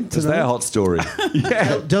unlikely link to their hot story.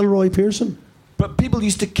 Yeah. Delroy Pearson. But people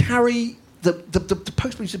used to carry the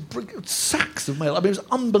postman used to bring sacks of mail. I mean, it was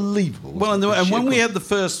unbelievable. Well, and when we had the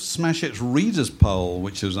first Smash Hits readers poll,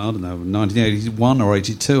 which was, I don't know, 1981 or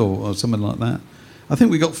 82 or something like that, I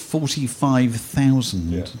think we got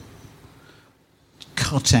 45,000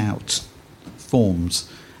 cut out forms,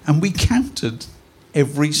 and we counted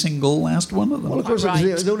every single last one of them. Well, of course,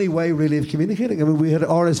 it was the only way really of communicating. I mean, we had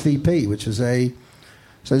RSVP, which is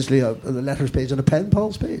essentially a letters page and a pen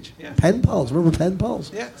pals page. Yeah. Pen pals, remember pen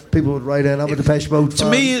pals? Yeah. People would write in, I'm a Depeche Mode fan. To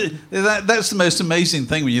me, that's the most amazing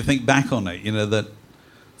thing when you think back on it, that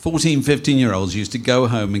 14, 15-year-olds used to go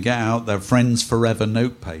home and get out their Friends Forever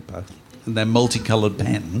notepaper and their multicoloured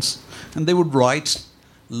pens, and they would write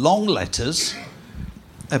long letters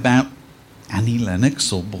about Annie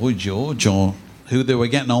Lennox or Boy George or who they were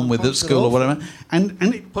getting on with at school or whatever, and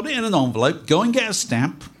put it in an envelope, go and get a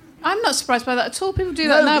stamp. I'm not surprised by that at all. People do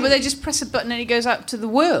that now, but they just press a button and it goes out to the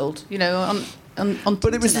world, on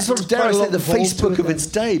but it was the sort of, dare I say, the Facebook of its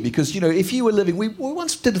day, because, if you were living... We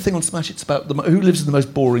once did a thing on Smash It's about who lives in the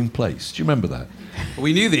most boring place. Do you remember that?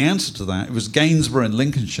 We knew the answer to that. It was Gainsborough in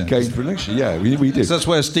Lincolnshire. Gainsborough in Lincolnshire, yeah, we did. So that's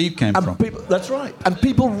where Steve came from. That's right. And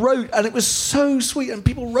people wrote, and it was so sweet, and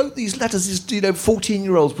people wrote these letters.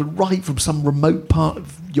 14-year-olds would write from some remote part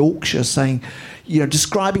of Yorkshire saying,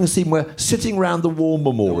 describing a scene where sitting around the War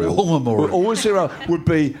Memorial, always would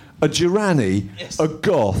be a Durrani, a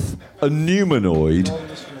goth, a Numenoid,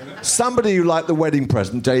 somebody who liked the wedding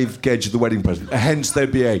present, Dave Gedge, the wedding present. Hence,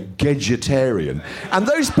 there'd be a Gedgetarian, and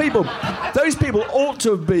those people ought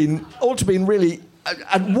to have been really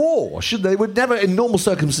at war, should they? Would never, in normal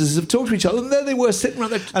circumstances, have talked to each other. And there they were sitting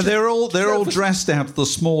around there. And they're all dressed out the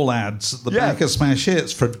small ads at the back of Smash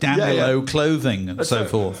Hits for Danilo clothing and so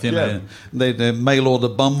forth. They mail order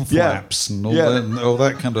bum flaps and all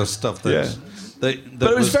that kind of stuff. But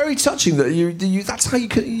it was very touching that you that's how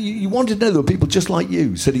you wanted to know there were people just like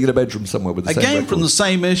you sitting in a bedroom somewhere with the same record. From the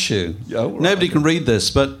same issue. Nobody can read this,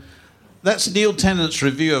 but that's Neil Tennant's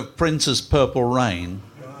review of Prince's Purple Rain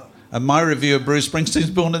and my review of Bruce Springsteen's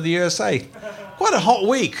Born in the USA. Quite a hot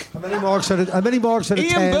week. How many marks out of 10?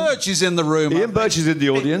 Ian Birch is in the room. Ian Birch is in the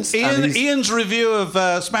audience. Ian's review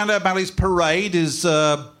of Spandau Ballet's Parade is...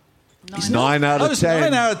 It's 9 out of 10.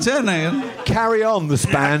 9 out of 10, Ian. Carry on, the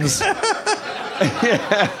Spans.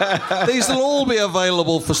 These will all be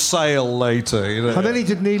available for sale later. How many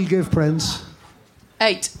did Neil give Prince?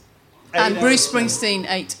 8. And Bruce Springsteen,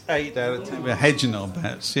 8. 8 out of 10. We're hedging our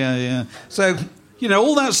bets. Yeah. So,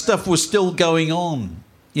 all that stuff was still going on,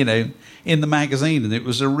 in the magazine, and it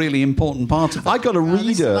was a really important part of it. I got a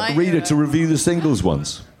reader to review the singles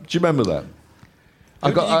once. Do you remember that? I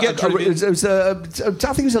think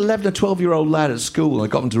it was 11 or 12-year-old lad at school, and I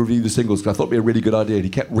got him to review the singles because I thought it'd be a really good idea. And he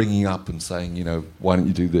kept ringing up and saying, why don't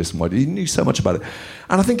you do this? And he knew so much about it.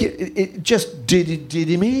 And I think it just did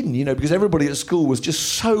him in, because everybody at school was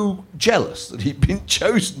just so jealous that he'd been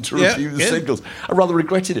chosen to review the singles. I rather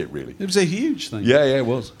regretted it, really. It was a huge thing. Yeah, it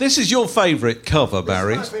was. This is your favourite cover,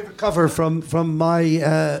 Barry. This is my favourite cover from my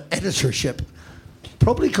editorship.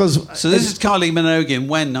 Probably because... So this is Kylie Minogue in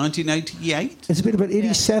when? 1988? It's been about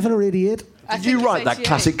 87 or 88. Did you write that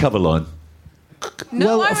classic cover line?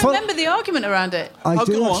 No, Well, I remember the argument around it. I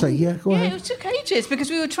do go on. actually, yeah, go Yeah, ahead. it took ages because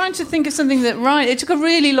we were trying to think of something that it took a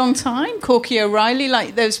really long time. Corky O'Reilly,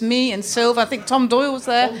 like there was me and Sylve. I think Tom Doyle was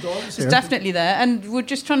there. Was here. definitely there, and we're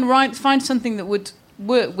just trying to find something that would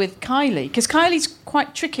work with Kylie because Kylie's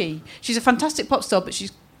quite tricky. She's a fantastic pop star, but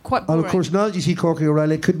she's quite boring. And of course, now that you see Corky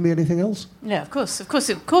O'Reilly, it couldn't be anything else. Yeah, of course, it's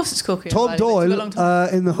Corky Tom O'Reilly. but it took a Doyle long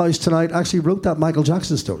time. in the house tonight actually wrote that Michael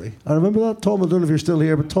Jackson story. I remember that. Tom, I don't know if you're still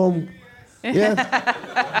here, but Tom...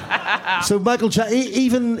 Yeah. So Michael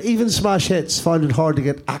even Smash Hits found it hard to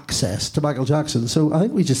get access to Michael Jackson. So I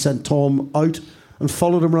think we just sent Tom out and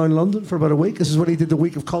followed him around London for about a week. This is when he did the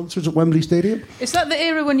week of concerts at Wembley Stadium. Is that the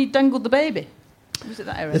era when you dangled the baby? Was it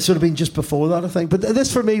that era? It sort of been just before that, I think. But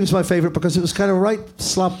this for me was my favourite because it was kind of right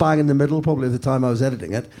slap bang in the middle, probably at the time I was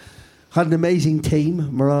editing it. Had an amazing team,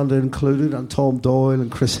 Miranda included, and Tom Doyle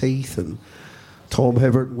and Chris Heath and Tom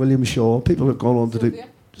Hibbert and William Shaw. People who've gone on to do...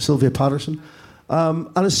 Sylvia Patterson.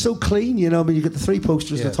 And it's so clean, you know. I mean, you get the three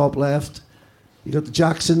posters in the top left. You got the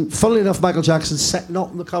Jackson. Funnily enough, Michael Jackson set not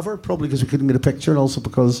on the cover, probably because we couldn't get a picture, and also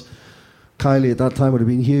because Kylie at that time would have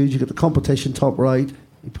been huge. You got the competition top right.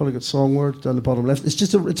 You probably got Songword down the bottom left. It's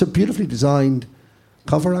just it's a beautifully designed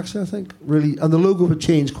cover, actually, I think. Really, and the logo had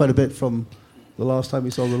changed quite a bit from the last time we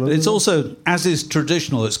saw the logo. It's also, as is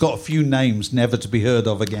traditional, it's got a few names never to be heard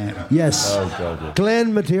of again. Yes. Oh, God, yeah.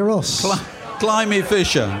 Glenn Medeiros. Climby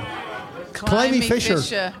Fisher. Climby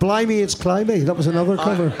Fisher. Blimey, it's Climby. That was another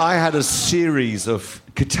cover. I had a series of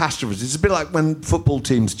catastrophes. It's a bit like when football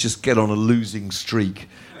teams just get on a losing streak.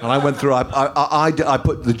 And I went through. I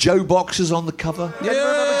put the Joe Boxers on the cover. Yeah.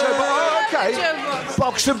 Remember Joe Boxers? Okay.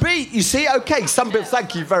 Boxer Beat. You see? Okay. Some people.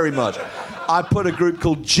 Thank you very much. I put a group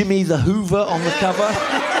called Jimmy the Hoover on the cover.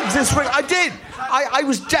 This week I did.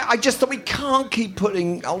 I just thought we can't keep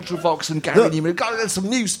putting Ultravox and Gary Newman. We've got to get some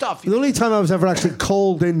new stuff. The only time I was ever actually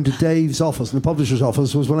called into Dave's office, in the publisher's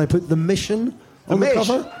office, was when I put The Mission on the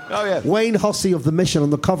cover. Oh, yeah. Wayne Hussey of The Mission on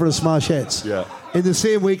the cover of Smash Hits. Yeah. In the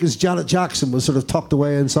same week as Janet Jackson was sort of tucked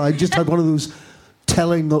away inside. Just had one of those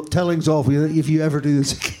tellings off. If you ever do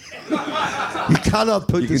this again, you cannot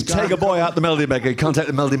put this You can take a boy out the Melody Maker. You can't take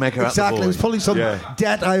the Melody Maker out the boy. Exactly. It's probably some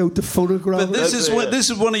debt I owed to photograph. But this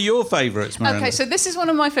is one of your favourites, Miranda. Okay, so this is one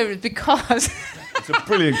of my favourites because... It's a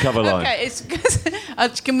brilliant cover line. Okay, it's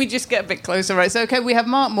can we just get a bit closer, right? So, okay, we have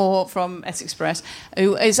Mark Moore from Essex Express,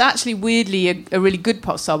 who is actually weirdly a really good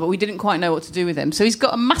pop star, but we didn't quite know what to do with him. So he's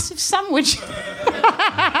got a massive sandwich.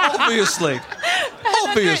 Obviously.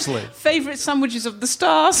 Favourite sandwiches of the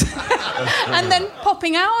stars. And then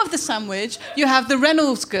popping out of the sandwich, you have the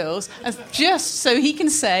Reynolds girls, just so he can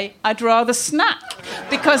say, I'd rather snack.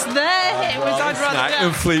 Because their hit was I'd rather Snack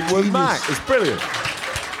and Fleetwood Mac. It's brilliant.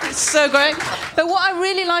 It's so great. But what I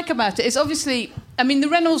really like about it is obviously, I mean, the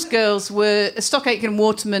Reynolds girls were Stock Aitken and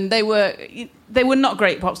Waterman. They were not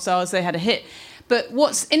great pop stars. They had a hit. But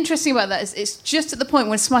what's interesting about that is it's just at the point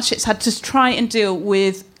when Smash Hits had to try and deal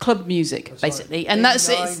with club music, basically. And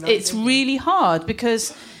it's really hard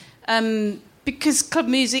because club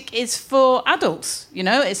music is for adults, you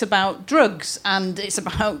know. It's about drugs and it's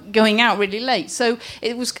about going out really late. So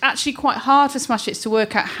it was actually quite hard for Smash Hits to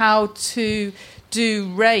work out how to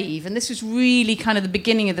do rave, and this was really kind of the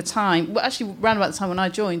beginning of the time. Well, actually, around about the time when I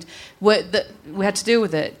joined, that we had to deal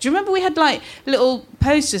with it. Do you remember we had like little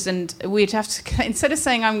posters, and we'd have to, instead of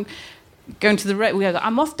saying I'm going to the rave, we go,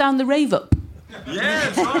 I'm off down the rave up. Yeah,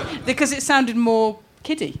 that's right. Because it sounded more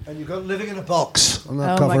kiddie. And you've got Living in a Box on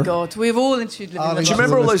that cover. Oh my God, we've all interviewed Living in a Box. Do you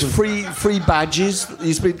remember all those free badges?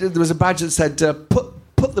 There was a badge that said,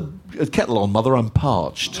 put the kettle on, Mother, I'm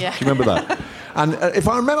parched. Yeah. Do you remember that? And if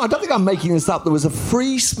I remember, I don't think I'm making this up, there was a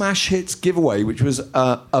free Smash Hits giveaway, which was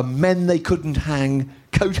a Men They Couldn't Hang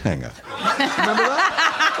coat hanger. Remember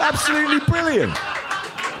that? Absolutely brilliant.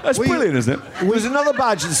 That's brilliant, isn't it? There was another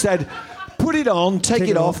badge that said, put it on, take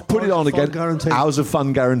it off, put it on again. Guaranteed. Hours of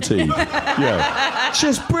fun guaranteed. Yeah.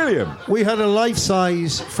 Just brilliant. We had a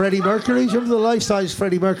life-size Freddie Mercury. Do you remember the life-size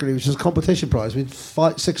Freddie Mercury, which was a competition prize? I mean,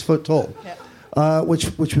 6 foot tall. Yeah.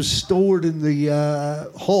 Which was stored in the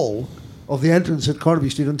hall of the entrance at Carnaby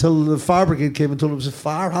Street until the fire brigade came and told it was a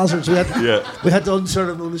fire hazard. So we had to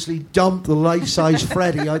unceremoniously dump the life-size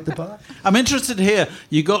Freddie out the back. I'm interested here.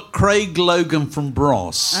 You got Craig Logan from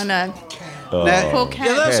Bros. I know. Now, Poor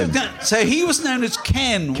Ken. So he was known as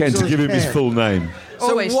Ken. Ken, to give him his full name. So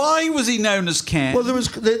always. why was he known as Ken? Well, there was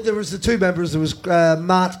the two members. There was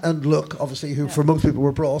Matt and Luke, obviously, who for most people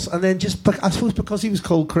were Bros. And then I suppose because he was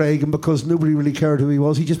called Craig and because nobody really cared who he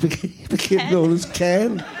was, he just became known as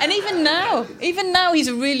Ken. And even now, he's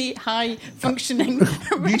a really high-functioning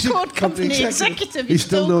record company executive. He's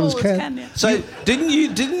still known as Ken. Yeah. So didn't you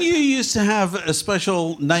used to have a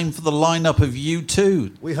special name for the lineup of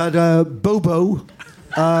U2? We had Bobo,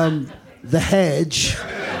 The Hedge,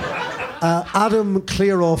 Adam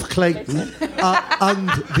Clearoff Clayton, and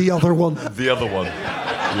the other one. The other one.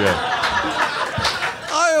 Yeah.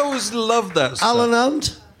 I always loved that stuff. Alan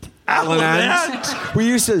Ant. Alan Ant. We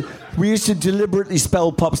used to deliberately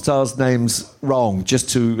spell pop stars' names wrong just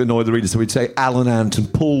to annoy the readers. So we'd say Alan Ant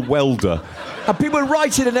and Paul Welder. And people would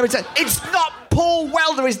write it and they would say, it's not Paul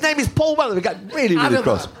Welder, his name is Paul Welder. We got really, really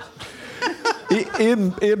cross.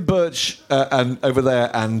 Ian Birch and over there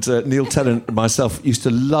and Neil Tennant and myself used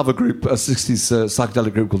to love a 60s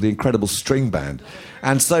psychedelic group called the Incredible String Band.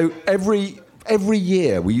 And so every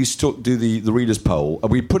year we used to do the readers' poll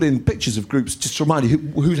and we'd put in pictures of groups just to remind you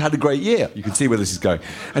who'd had a great year. You can see where this is going.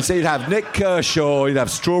 And so you'd have Nick Kershaw, you'd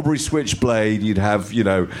have Strawberry Switchblade, you'd have, you'd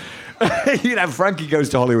have Frankie Goes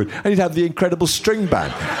to Hollywood, and you'd have the Incredible String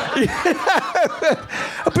Band.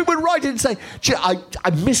 And people would write in and say, gee, I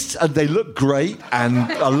missed, and they look great, and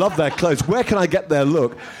I love their clothes. Where can I get their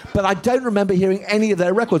look? But I don't remember hearing any of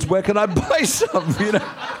their records. Where can I buy some? It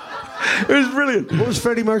was brilliant. What was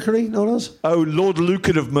Freddie Mercury known as? Oh, Lord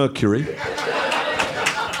Lucan of Mercury.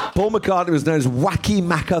 Paul McCartney was known as Wacky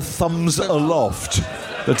Macca Thumbs Aloft.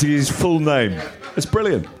 That's his full name. It's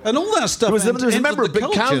brilliant. And all that stuff there was a member of Big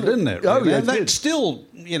culture, Count, didn't it? Oh, yeah, that still,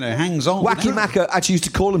 hangs on. Wacky Macca actually used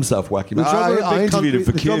to call himself Wacky Macca. I interviewed him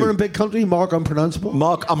for the Q. drummer in Big Country, Mark Unpronounceable.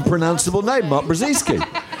 Mark Unpronounceable name, Mark Brzezinski.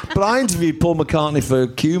 But I interviewed Paul McCartney for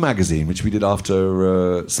Q magazine, which we did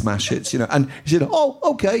after Smash Hits, and he said, "Oh,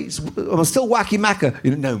 okay, I'm still Wacky Macca."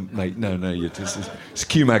 No, mate, no, it's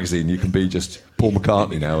Q magazine. You can be just Paul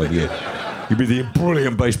McCartney now, and you'd be the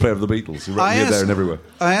brilliant bass player of the Beatles. You're right here, there, and everywhere.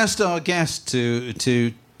 I asked our guests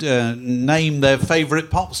to name their favourite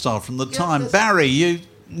pop star from the time. Barry, you.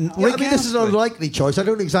 This is an unlikely choice. I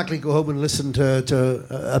don't exactly go home and listen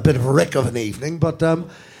to a bit of Rick of an evening, but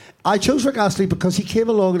I chose Rick Astley because he came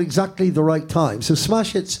along at exactly the right time. So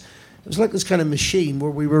Smash Hits, it was like this kind of machine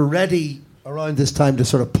where we were ready around this time to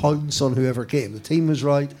sort of pounce on whoever came. The team was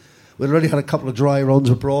right. We'd already had a couple of dry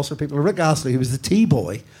runs with Brosser people. Rick Astley, who was the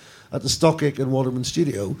T-boy at the Stockache and Waterman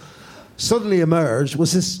studio, suddenly emerged,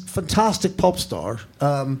 was this fantastic pop star,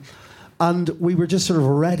 and we were just sort of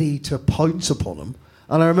ready to pounce upon him.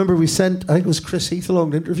 And I remember we sent, I think it was Chris Heath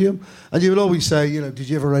along to interview him, and you would always say, did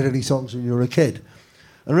you ever write any songs when you were a kid?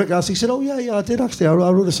 And Rick Astley said, oh yeah, I did actually. I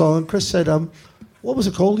wrote a song, and Chris said, what was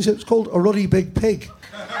it called? He said, it's called A Ruddy Big Pig.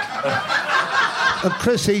 And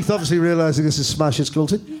Chris Heath, obviously realising this is Smash Hits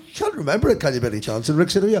Gold, said, you can't remember it, can you, by any chance? And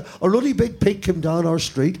Rick said, oh yeah, a ruddy big pig came down our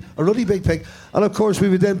street, a ruddy big pig. And of course we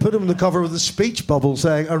would then put him on the cover with a speech bubble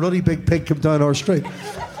saying, a ruddy big pig came down our street.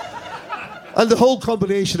 And the whole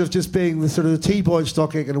combination of just being the sort of the T-boy of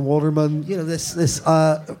Stockache and Waterman, this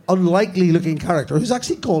unlikely looking character who's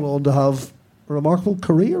actually gone on to have a remarkable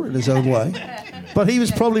career in his own way. But he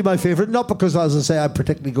was probably my favourite, not because, as I say, I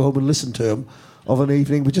particularly go home and listen to him of an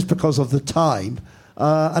evening, but just because of the time.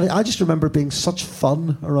 And I just remember it being such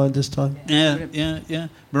fun around this time. Yeah.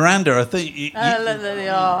 Miranda, I think...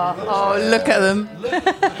 look at them.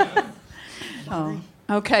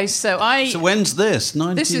 Okay, so when's this?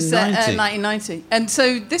 1990? This is 1990. And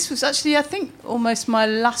so this was actually, I think, almost my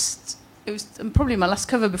last... It was probably my last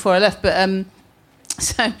cover before I left, but...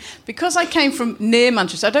 So, because I came from near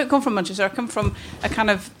Manchester, I don't come from Manchester, I come from a kind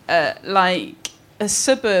of like a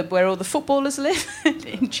suburb where all the footballers live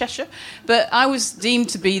in Cheshire. But I was deemed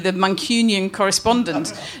to be the Mancunian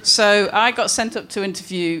correspondent. So I got sent up to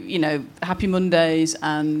interview, Happy Mondays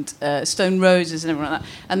and Stone Roses and everything like that.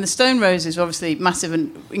 And the Stone Roses were obviously massive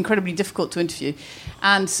and incredibly difficult to interview.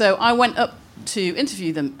 And so I went up to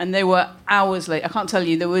interview them, and they were hours late. I can't tell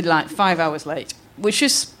you, they were like 5 hours late, which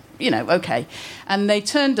is... okay. And they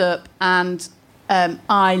turned up, and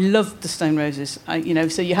I loved the Stone Roses,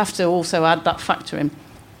 so you have to also add that factor in.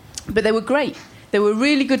 But they were great. They were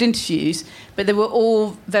really good interviews, but they were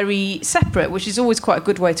all very separate, which is always quite a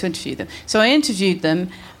good way to interview them. So I interviewed them,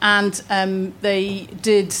 and they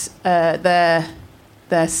did their...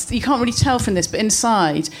 You can't really tell from this, but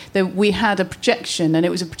inside we had a projection, and it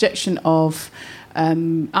was a projection of...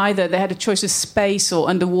 either they had a choice of space or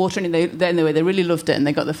underwater, and they really loved it, and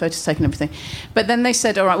they got the photos taken and everything. But then they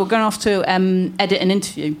said, all right, we're going off to edit an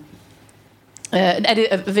interview,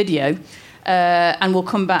 edit a video, and we'll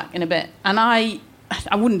come back in a bit. And I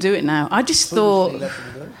I wouldn't do it now. I just thought,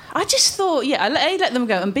 yeah, A, let them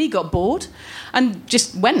go, and B, got bored and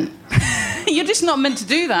just went. You're just not meant to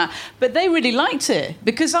do that. But they really liked it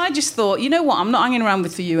because I just thought, you know what, I'm not hanging around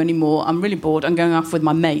with you anymore. I'm really bored. I'm going off with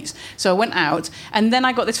my mates. So I went out, and then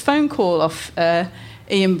I got this phone call off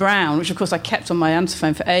Ian Brown, which of course I kept on my answer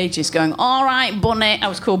phone for ages, going, all right, Bunny. I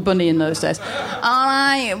was called Bunny in those days. All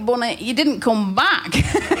right, Bunny, you didn't come back.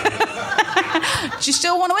 Do you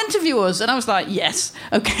still want to interview us? And I was like, yes,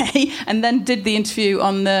 okay. And then did the interview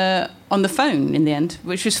on the phone in the end,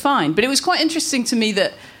 which was fine. But it was quite interesting to me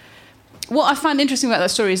that what I find interesting about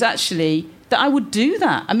that story is actually that I would do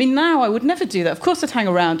that. I mean, now I would never do that. Of course I'd hang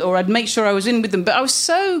around or I'd make sure I was in with them. But I was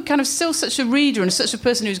so kind of still such a reader and such a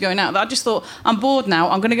person who's going out that I just thought, I'm bored now.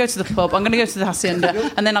 I'm going to go to the pub. I'm going to go to the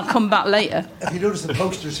Hacienda. And then I'll come back later. If you notice the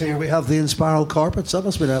posters here, we have the Inspiral Carpets. That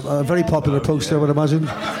must have been a very popular poster, I would imagine.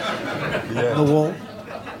 Yeah. On the wall.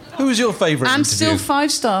 Who was your favourite And interview? still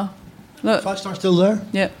 5-star. Look. 5-star still there?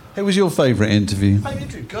 Yeah. Who was your favourite interview?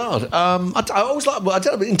 God, I always like. Well, I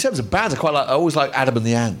don't know, in terms of bands, I always like Adam and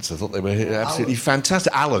the Ants. I thought they were absolutely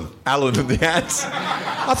fantastic. Alan and the Ants.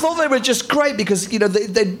 I thought they were just great because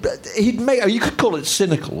he'd made. You could call it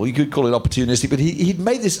cynical, or you could call it opportunistic, but he'd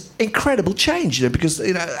made this incredible change. Because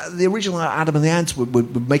the original Adam and the Ants were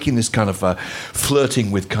making this kind of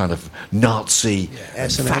flirting with kind of Nazi,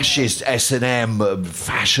 fascist S&M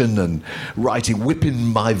fashion and writing "Whipping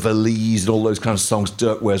My Valise" and all those kind of songs.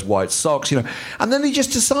 Dirk Wears White Socks, and then he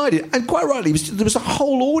just decided, and quite rightly, there was a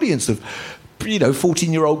whole audience of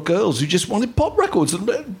 14-year-old girls who just wanted pop records and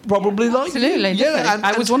probably liked it. Absolutely, yeah.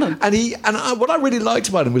 I was one of them. And what I really liked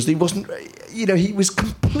about him was that he wasn't, he was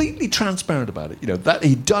completely transparent about it. That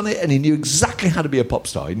he'd done it and he knew exactly how to be a pop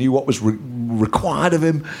star. He knew what was required of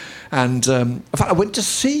him. And in fact, I went to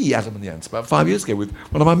see Adam and the Ants about 5 years ago with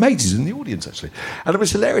one of my mates. He's in the audience, actually. And it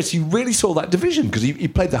was hilarious. You really saw that division because he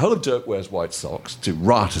played the whole of Dirk Wears White Socks to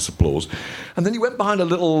riotous applause. And then he went behind a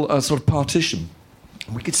little sort of partition.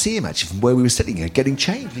 And we could see him, actually, from where we were sitting here, getting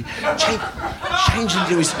changed. He changed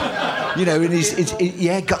into his, got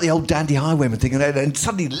the old Dandy Highwayman thing, and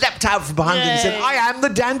suddenly leapt out from behind him and said, I am the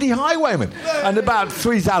Dandy Highwayman. And about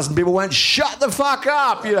 3,000 people went, shut the fuck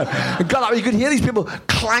up, and got up. You could hear these people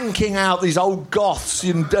clanking out, these old goths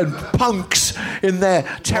and punks in their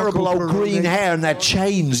terrible old green hair and their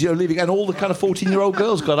chains, leaving, and all the kind of 14-year-old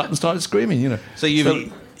girls got up and started screaming, So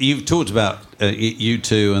you've talked about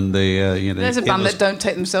U2 and the There's a band that don't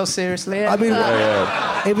take themselves seriously. I mean,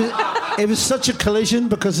 it was such a collision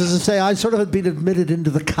because, as I say, I sort of had been admitted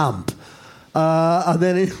into the camp, and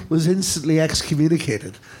then it was instantly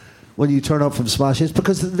excommunicated when you turn up from Smash Hits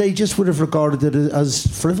because they just would have regarded it as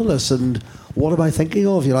frivolous and what am I thinking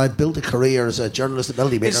of? I'd built a career as a journalist at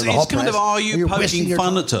Melody Maker. It's kind of, are you poking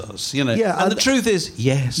fun at us? Yeah, and the truth is,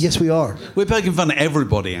 yes. Yes, we are. We're poking fun at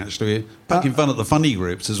everybody, actually. We're poking fun at the funny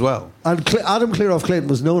groups as well. And Adam Clearoff Clayton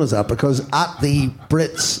was known as that because at the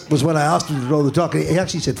Brits was when I asked him to draw the talk. He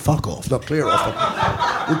actually said fuck off, not clear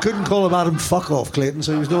off. We couldn't call him Adam fuck off Clayton,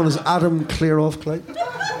 so he was known as Adam Clearoff Clayton.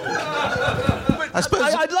 I suppose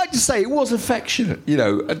I'd like to say it was affectionate,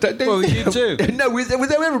 Well, you too. No, with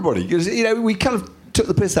everybody, because we kind of took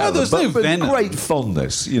the piss out of them, but great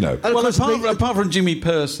fondness, Well, apart from Jimmy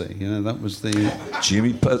Percy, that was the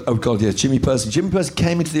Jimmy Percy. Jimmy Percy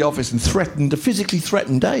came into the office and physically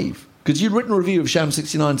threatened Dave. Because you'd written a review of Sham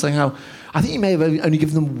 69 saying how I think you may have only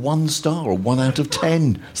given them 1 star or 1 out of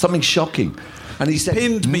 10, something shocking. And he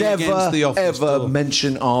said, never, ever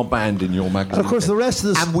mention our band in your magazine. And of course, the rest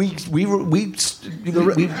of the... And we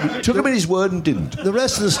took him at his word and didn't. The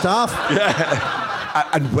rest of the staff... Yeah.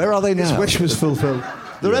 And where are they now? His wish was fulfilled.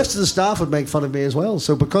 The rest of the staff would make fun of me as well.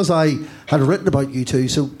 So because I had written about U2,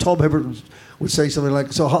 so Tom Hibbert would say something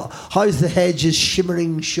like, so how's the hedge's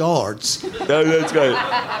shimmering shards? No, that's great.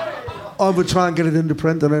 I would try and get it into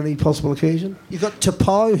print on any possible occasion. You've got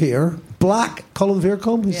Tapau here, Black, Colin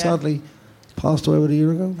Veercombe, who sadly... passed away about a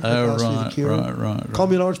year ago. Right.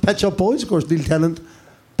 Communards, Pet Shop Boys, of course, Neil Tennant,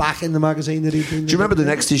 back in the magazine that he'd been. Do you remember the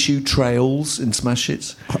next issue, Trails, in Smash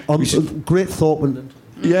Hits? Great thought.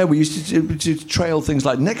 Yeah, we used to trail things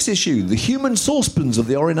like, next issue, the human saucepans of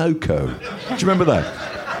the Orinoco. Do you remember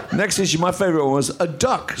that? Next issue, my favourite one was a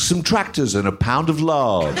duck, some tractors, and a pound of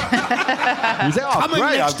lard. You think,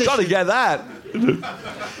 great, I've got to get that.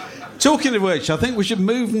 Talking of which, I think we should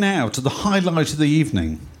move now to the highlight of the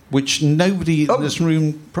evening, which nobody in this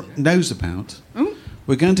room knows about.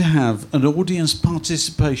 We're going to have an audience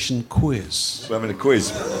participation quiz. We're having a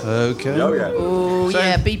quiz. Okay. Oh, yeah. Oh,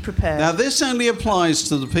 be prepared. Now, this only applies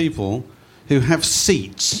to the people who have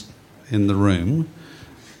seats in the room.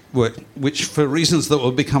 which for reasons that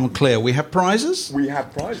will become clear, we have prizes. We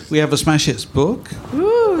have prizes. We have a Smash Hits book.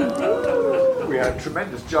 We had a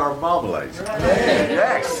tremendous jar of marmalade.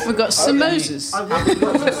 Yes. We've got samosas.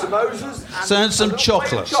 Samosas And some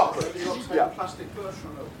chocolate. chocolate. Yeah.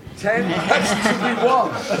 10 to be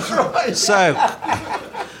won. That's right. So,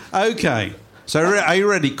 okay. So, are you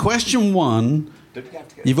ready? Question 1.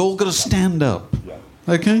 You've all got to stand up.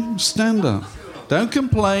 Okay? Stand up. Don't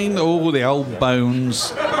complain. Oh, the old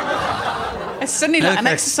bones. It's suddenly like an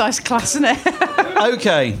exercise class, isn't it?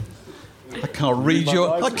 Okay. I can't read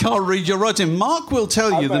your writing. Mark will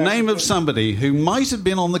tell you the name of somebody who might have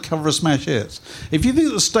been on the cover of Smash Hits. If you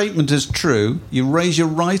think the statement is true, you raise your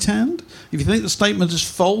right hand. If you think the statement is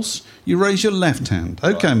false, you raise your left hand.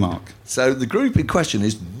 Okay, Mark. So the group in question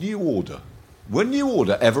is New Order. Were New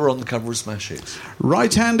Order ever on the cover of Smash Hits?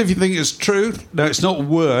 Right hand if you think it's true. No, it's not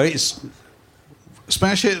were. It's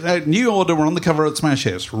Smash Hits. New Order were on the cover of Smash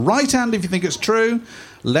Hits. Right hand if you think it's true.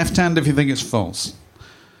 Left hand if you think it's false.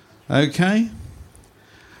 Okay?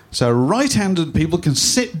 So right-handed people can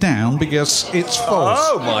sit down because it's false.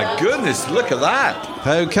 Oh, my goodness. Look at that.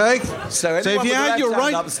 Okay? So if anyone you with had the your left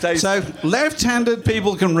hand right... up stays- So left-handed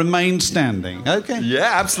people can remain standing. Okay?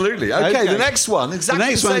 Yeah, absolutely. Okay, the next one.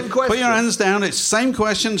 Exactly the same question. Put your hands down. It's same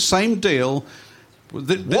question, same deal.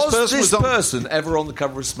 Was this person ever on the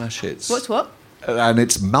cover of Smash Hits? What's what? And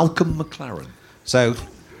it's Malcolm McLaren. So,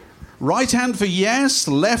 right hand for yes,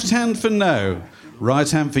 left hand for no. Right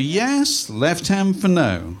hand for yes, left hand for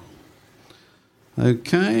no.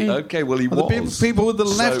 Okay. Okay, well, he The was. people with the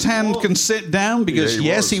left hand can sit down because, Yeah, he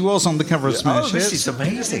yes, was. he was on the cover of Smash Oh, this Hits. is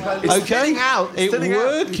amazing. It's Okay. thinning out. It's It's thinning out.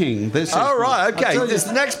 working. This is All right, okay. I tell you-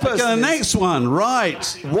 This next person Okay, the is- next one,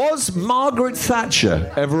 right. Was Margaret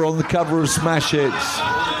Thatcher ever on the cover of Smash Hits?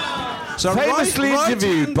 So Famously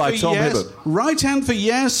interviewed hand by for Tom yes, Hibbert. Right hand for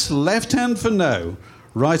yes, left hand for no.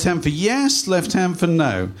 Right hand for yes, left hand for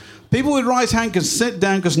no. People with right hand can sit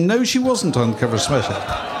down because no, she wasn't on the cover of Smash Hits.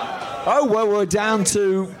 Oh, well, we're down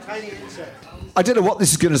to... I don't know what this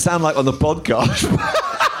is going to sound like on the podcast.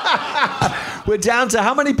 We're down to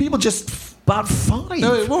how many people? Just about 5?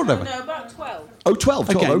 No, whatever. No, about 12. Oh, 12.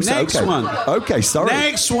 Okay, Oh, so- next okay. one. Okay, sorry.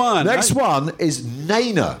 Next one. Next one is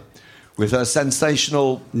Naina with her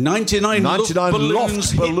sensational 99 loft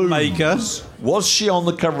balloons balloons. hitmaker. Was she on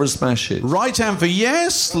the cover of Smash Hits? Right hand for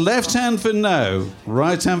yes, left hand for no.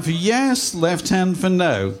 Right hand for yes, left hand for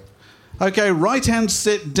no. Okay, right hand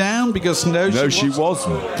sit down because No, she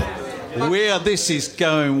wasn't. This is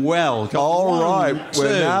going well. All One, right,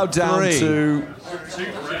 we're two, now down three. to...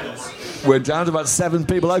 We're down to about 7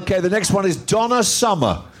 people. Okay, the next one is Donna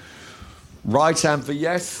Summer. Right hand for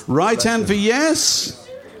yes. Right hand for yes,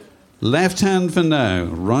 left hand for no.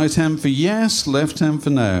 Right hand for yes, left hand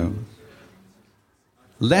for no.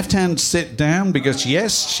 Left hand sit down because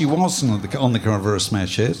yes, she wasn't on the cover of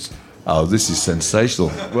Smash Hits. Oh, this is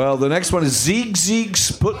sensational. Well, the next one is Zieg Zieg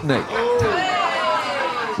Sputnik.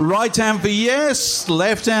 Right hand for yes,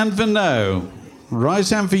 left hand for no. Right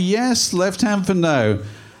hand for yes, left hand for no.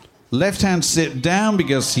 Left hand sit down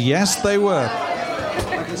because yes, they were.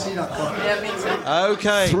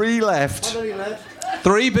 Okay. 3 left.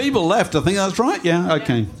 3 people left. I think that's right. Yeah.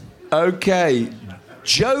 Okay. Okay,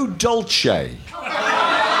 Joe Dolce.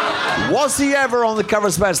 Was he ever on the cover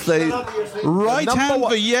of Smash? Right number hand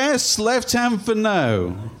one- for yes, left hand for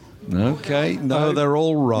no. Okay, no. Oh, they're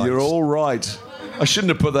all right. You're all right. I shouldn't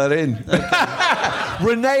have put that in.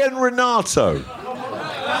 Renee and Renato.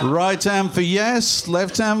 Right hand for yes,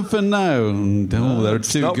 left hand for no. Oh, they're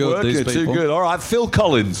too Not good, working, these people. too good. All right, Phil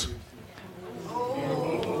Collins.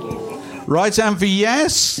 Right hand for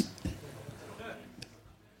yes.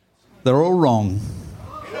 They're all wrong.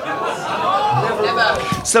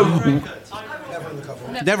 So,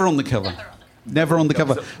 Never on the cover. Never on the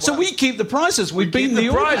cover. So we keep the prizes. We've beaten the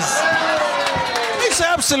audience. prize. It's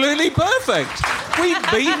absolutely perfect. We've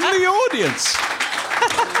beaten the audience.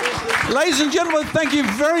 Ladies and gentlemen, thank you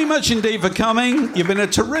very much indeed for coming. You've been a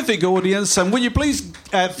terrific audience. And will you please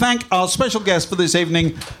thank our special guests for this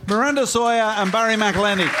evening, Miranda Sawyer and Barry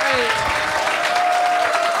McElhenney.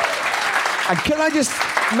 And can I just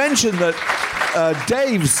mention that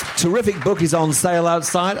Dave's terrific book is on sale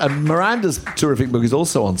outside, and Miranda's terrific book is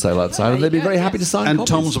also on sale outside, and they'd be very happy to sign And copies.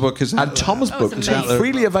 Tom's book is out And Tom's Oh, book it's is out there, amazing.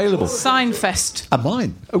 freely available. Signfest. And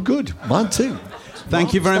mine. Oh, good. Mine too.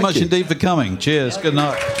 Thank you very Thank much you. indeed for coming. Cheers. Good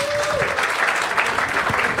night.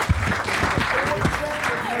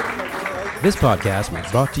 This podcast was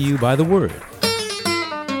brought to you by The Word.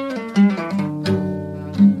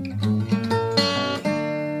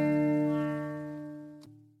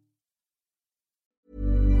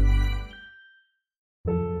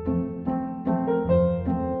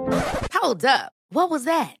 Hold up. What was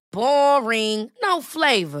that? Boring. No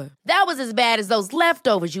flavor. That was as bad as those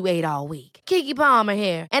leftovers you ate all week. Keke Palmer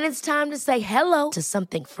here, and it's time to say hello to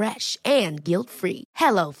something fresh and guilt-free.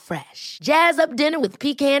 Hello Fresh. Jazz up dinner with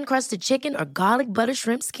pecan-crusted chicken or garlic butter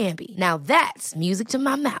shrimp scampi. Now that's music to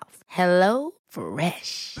my mouth. Hello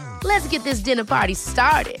Fresh. Let's get this dinner party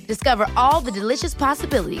started. Discover all the delicious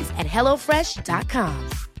possibilities at HelloFresh.com.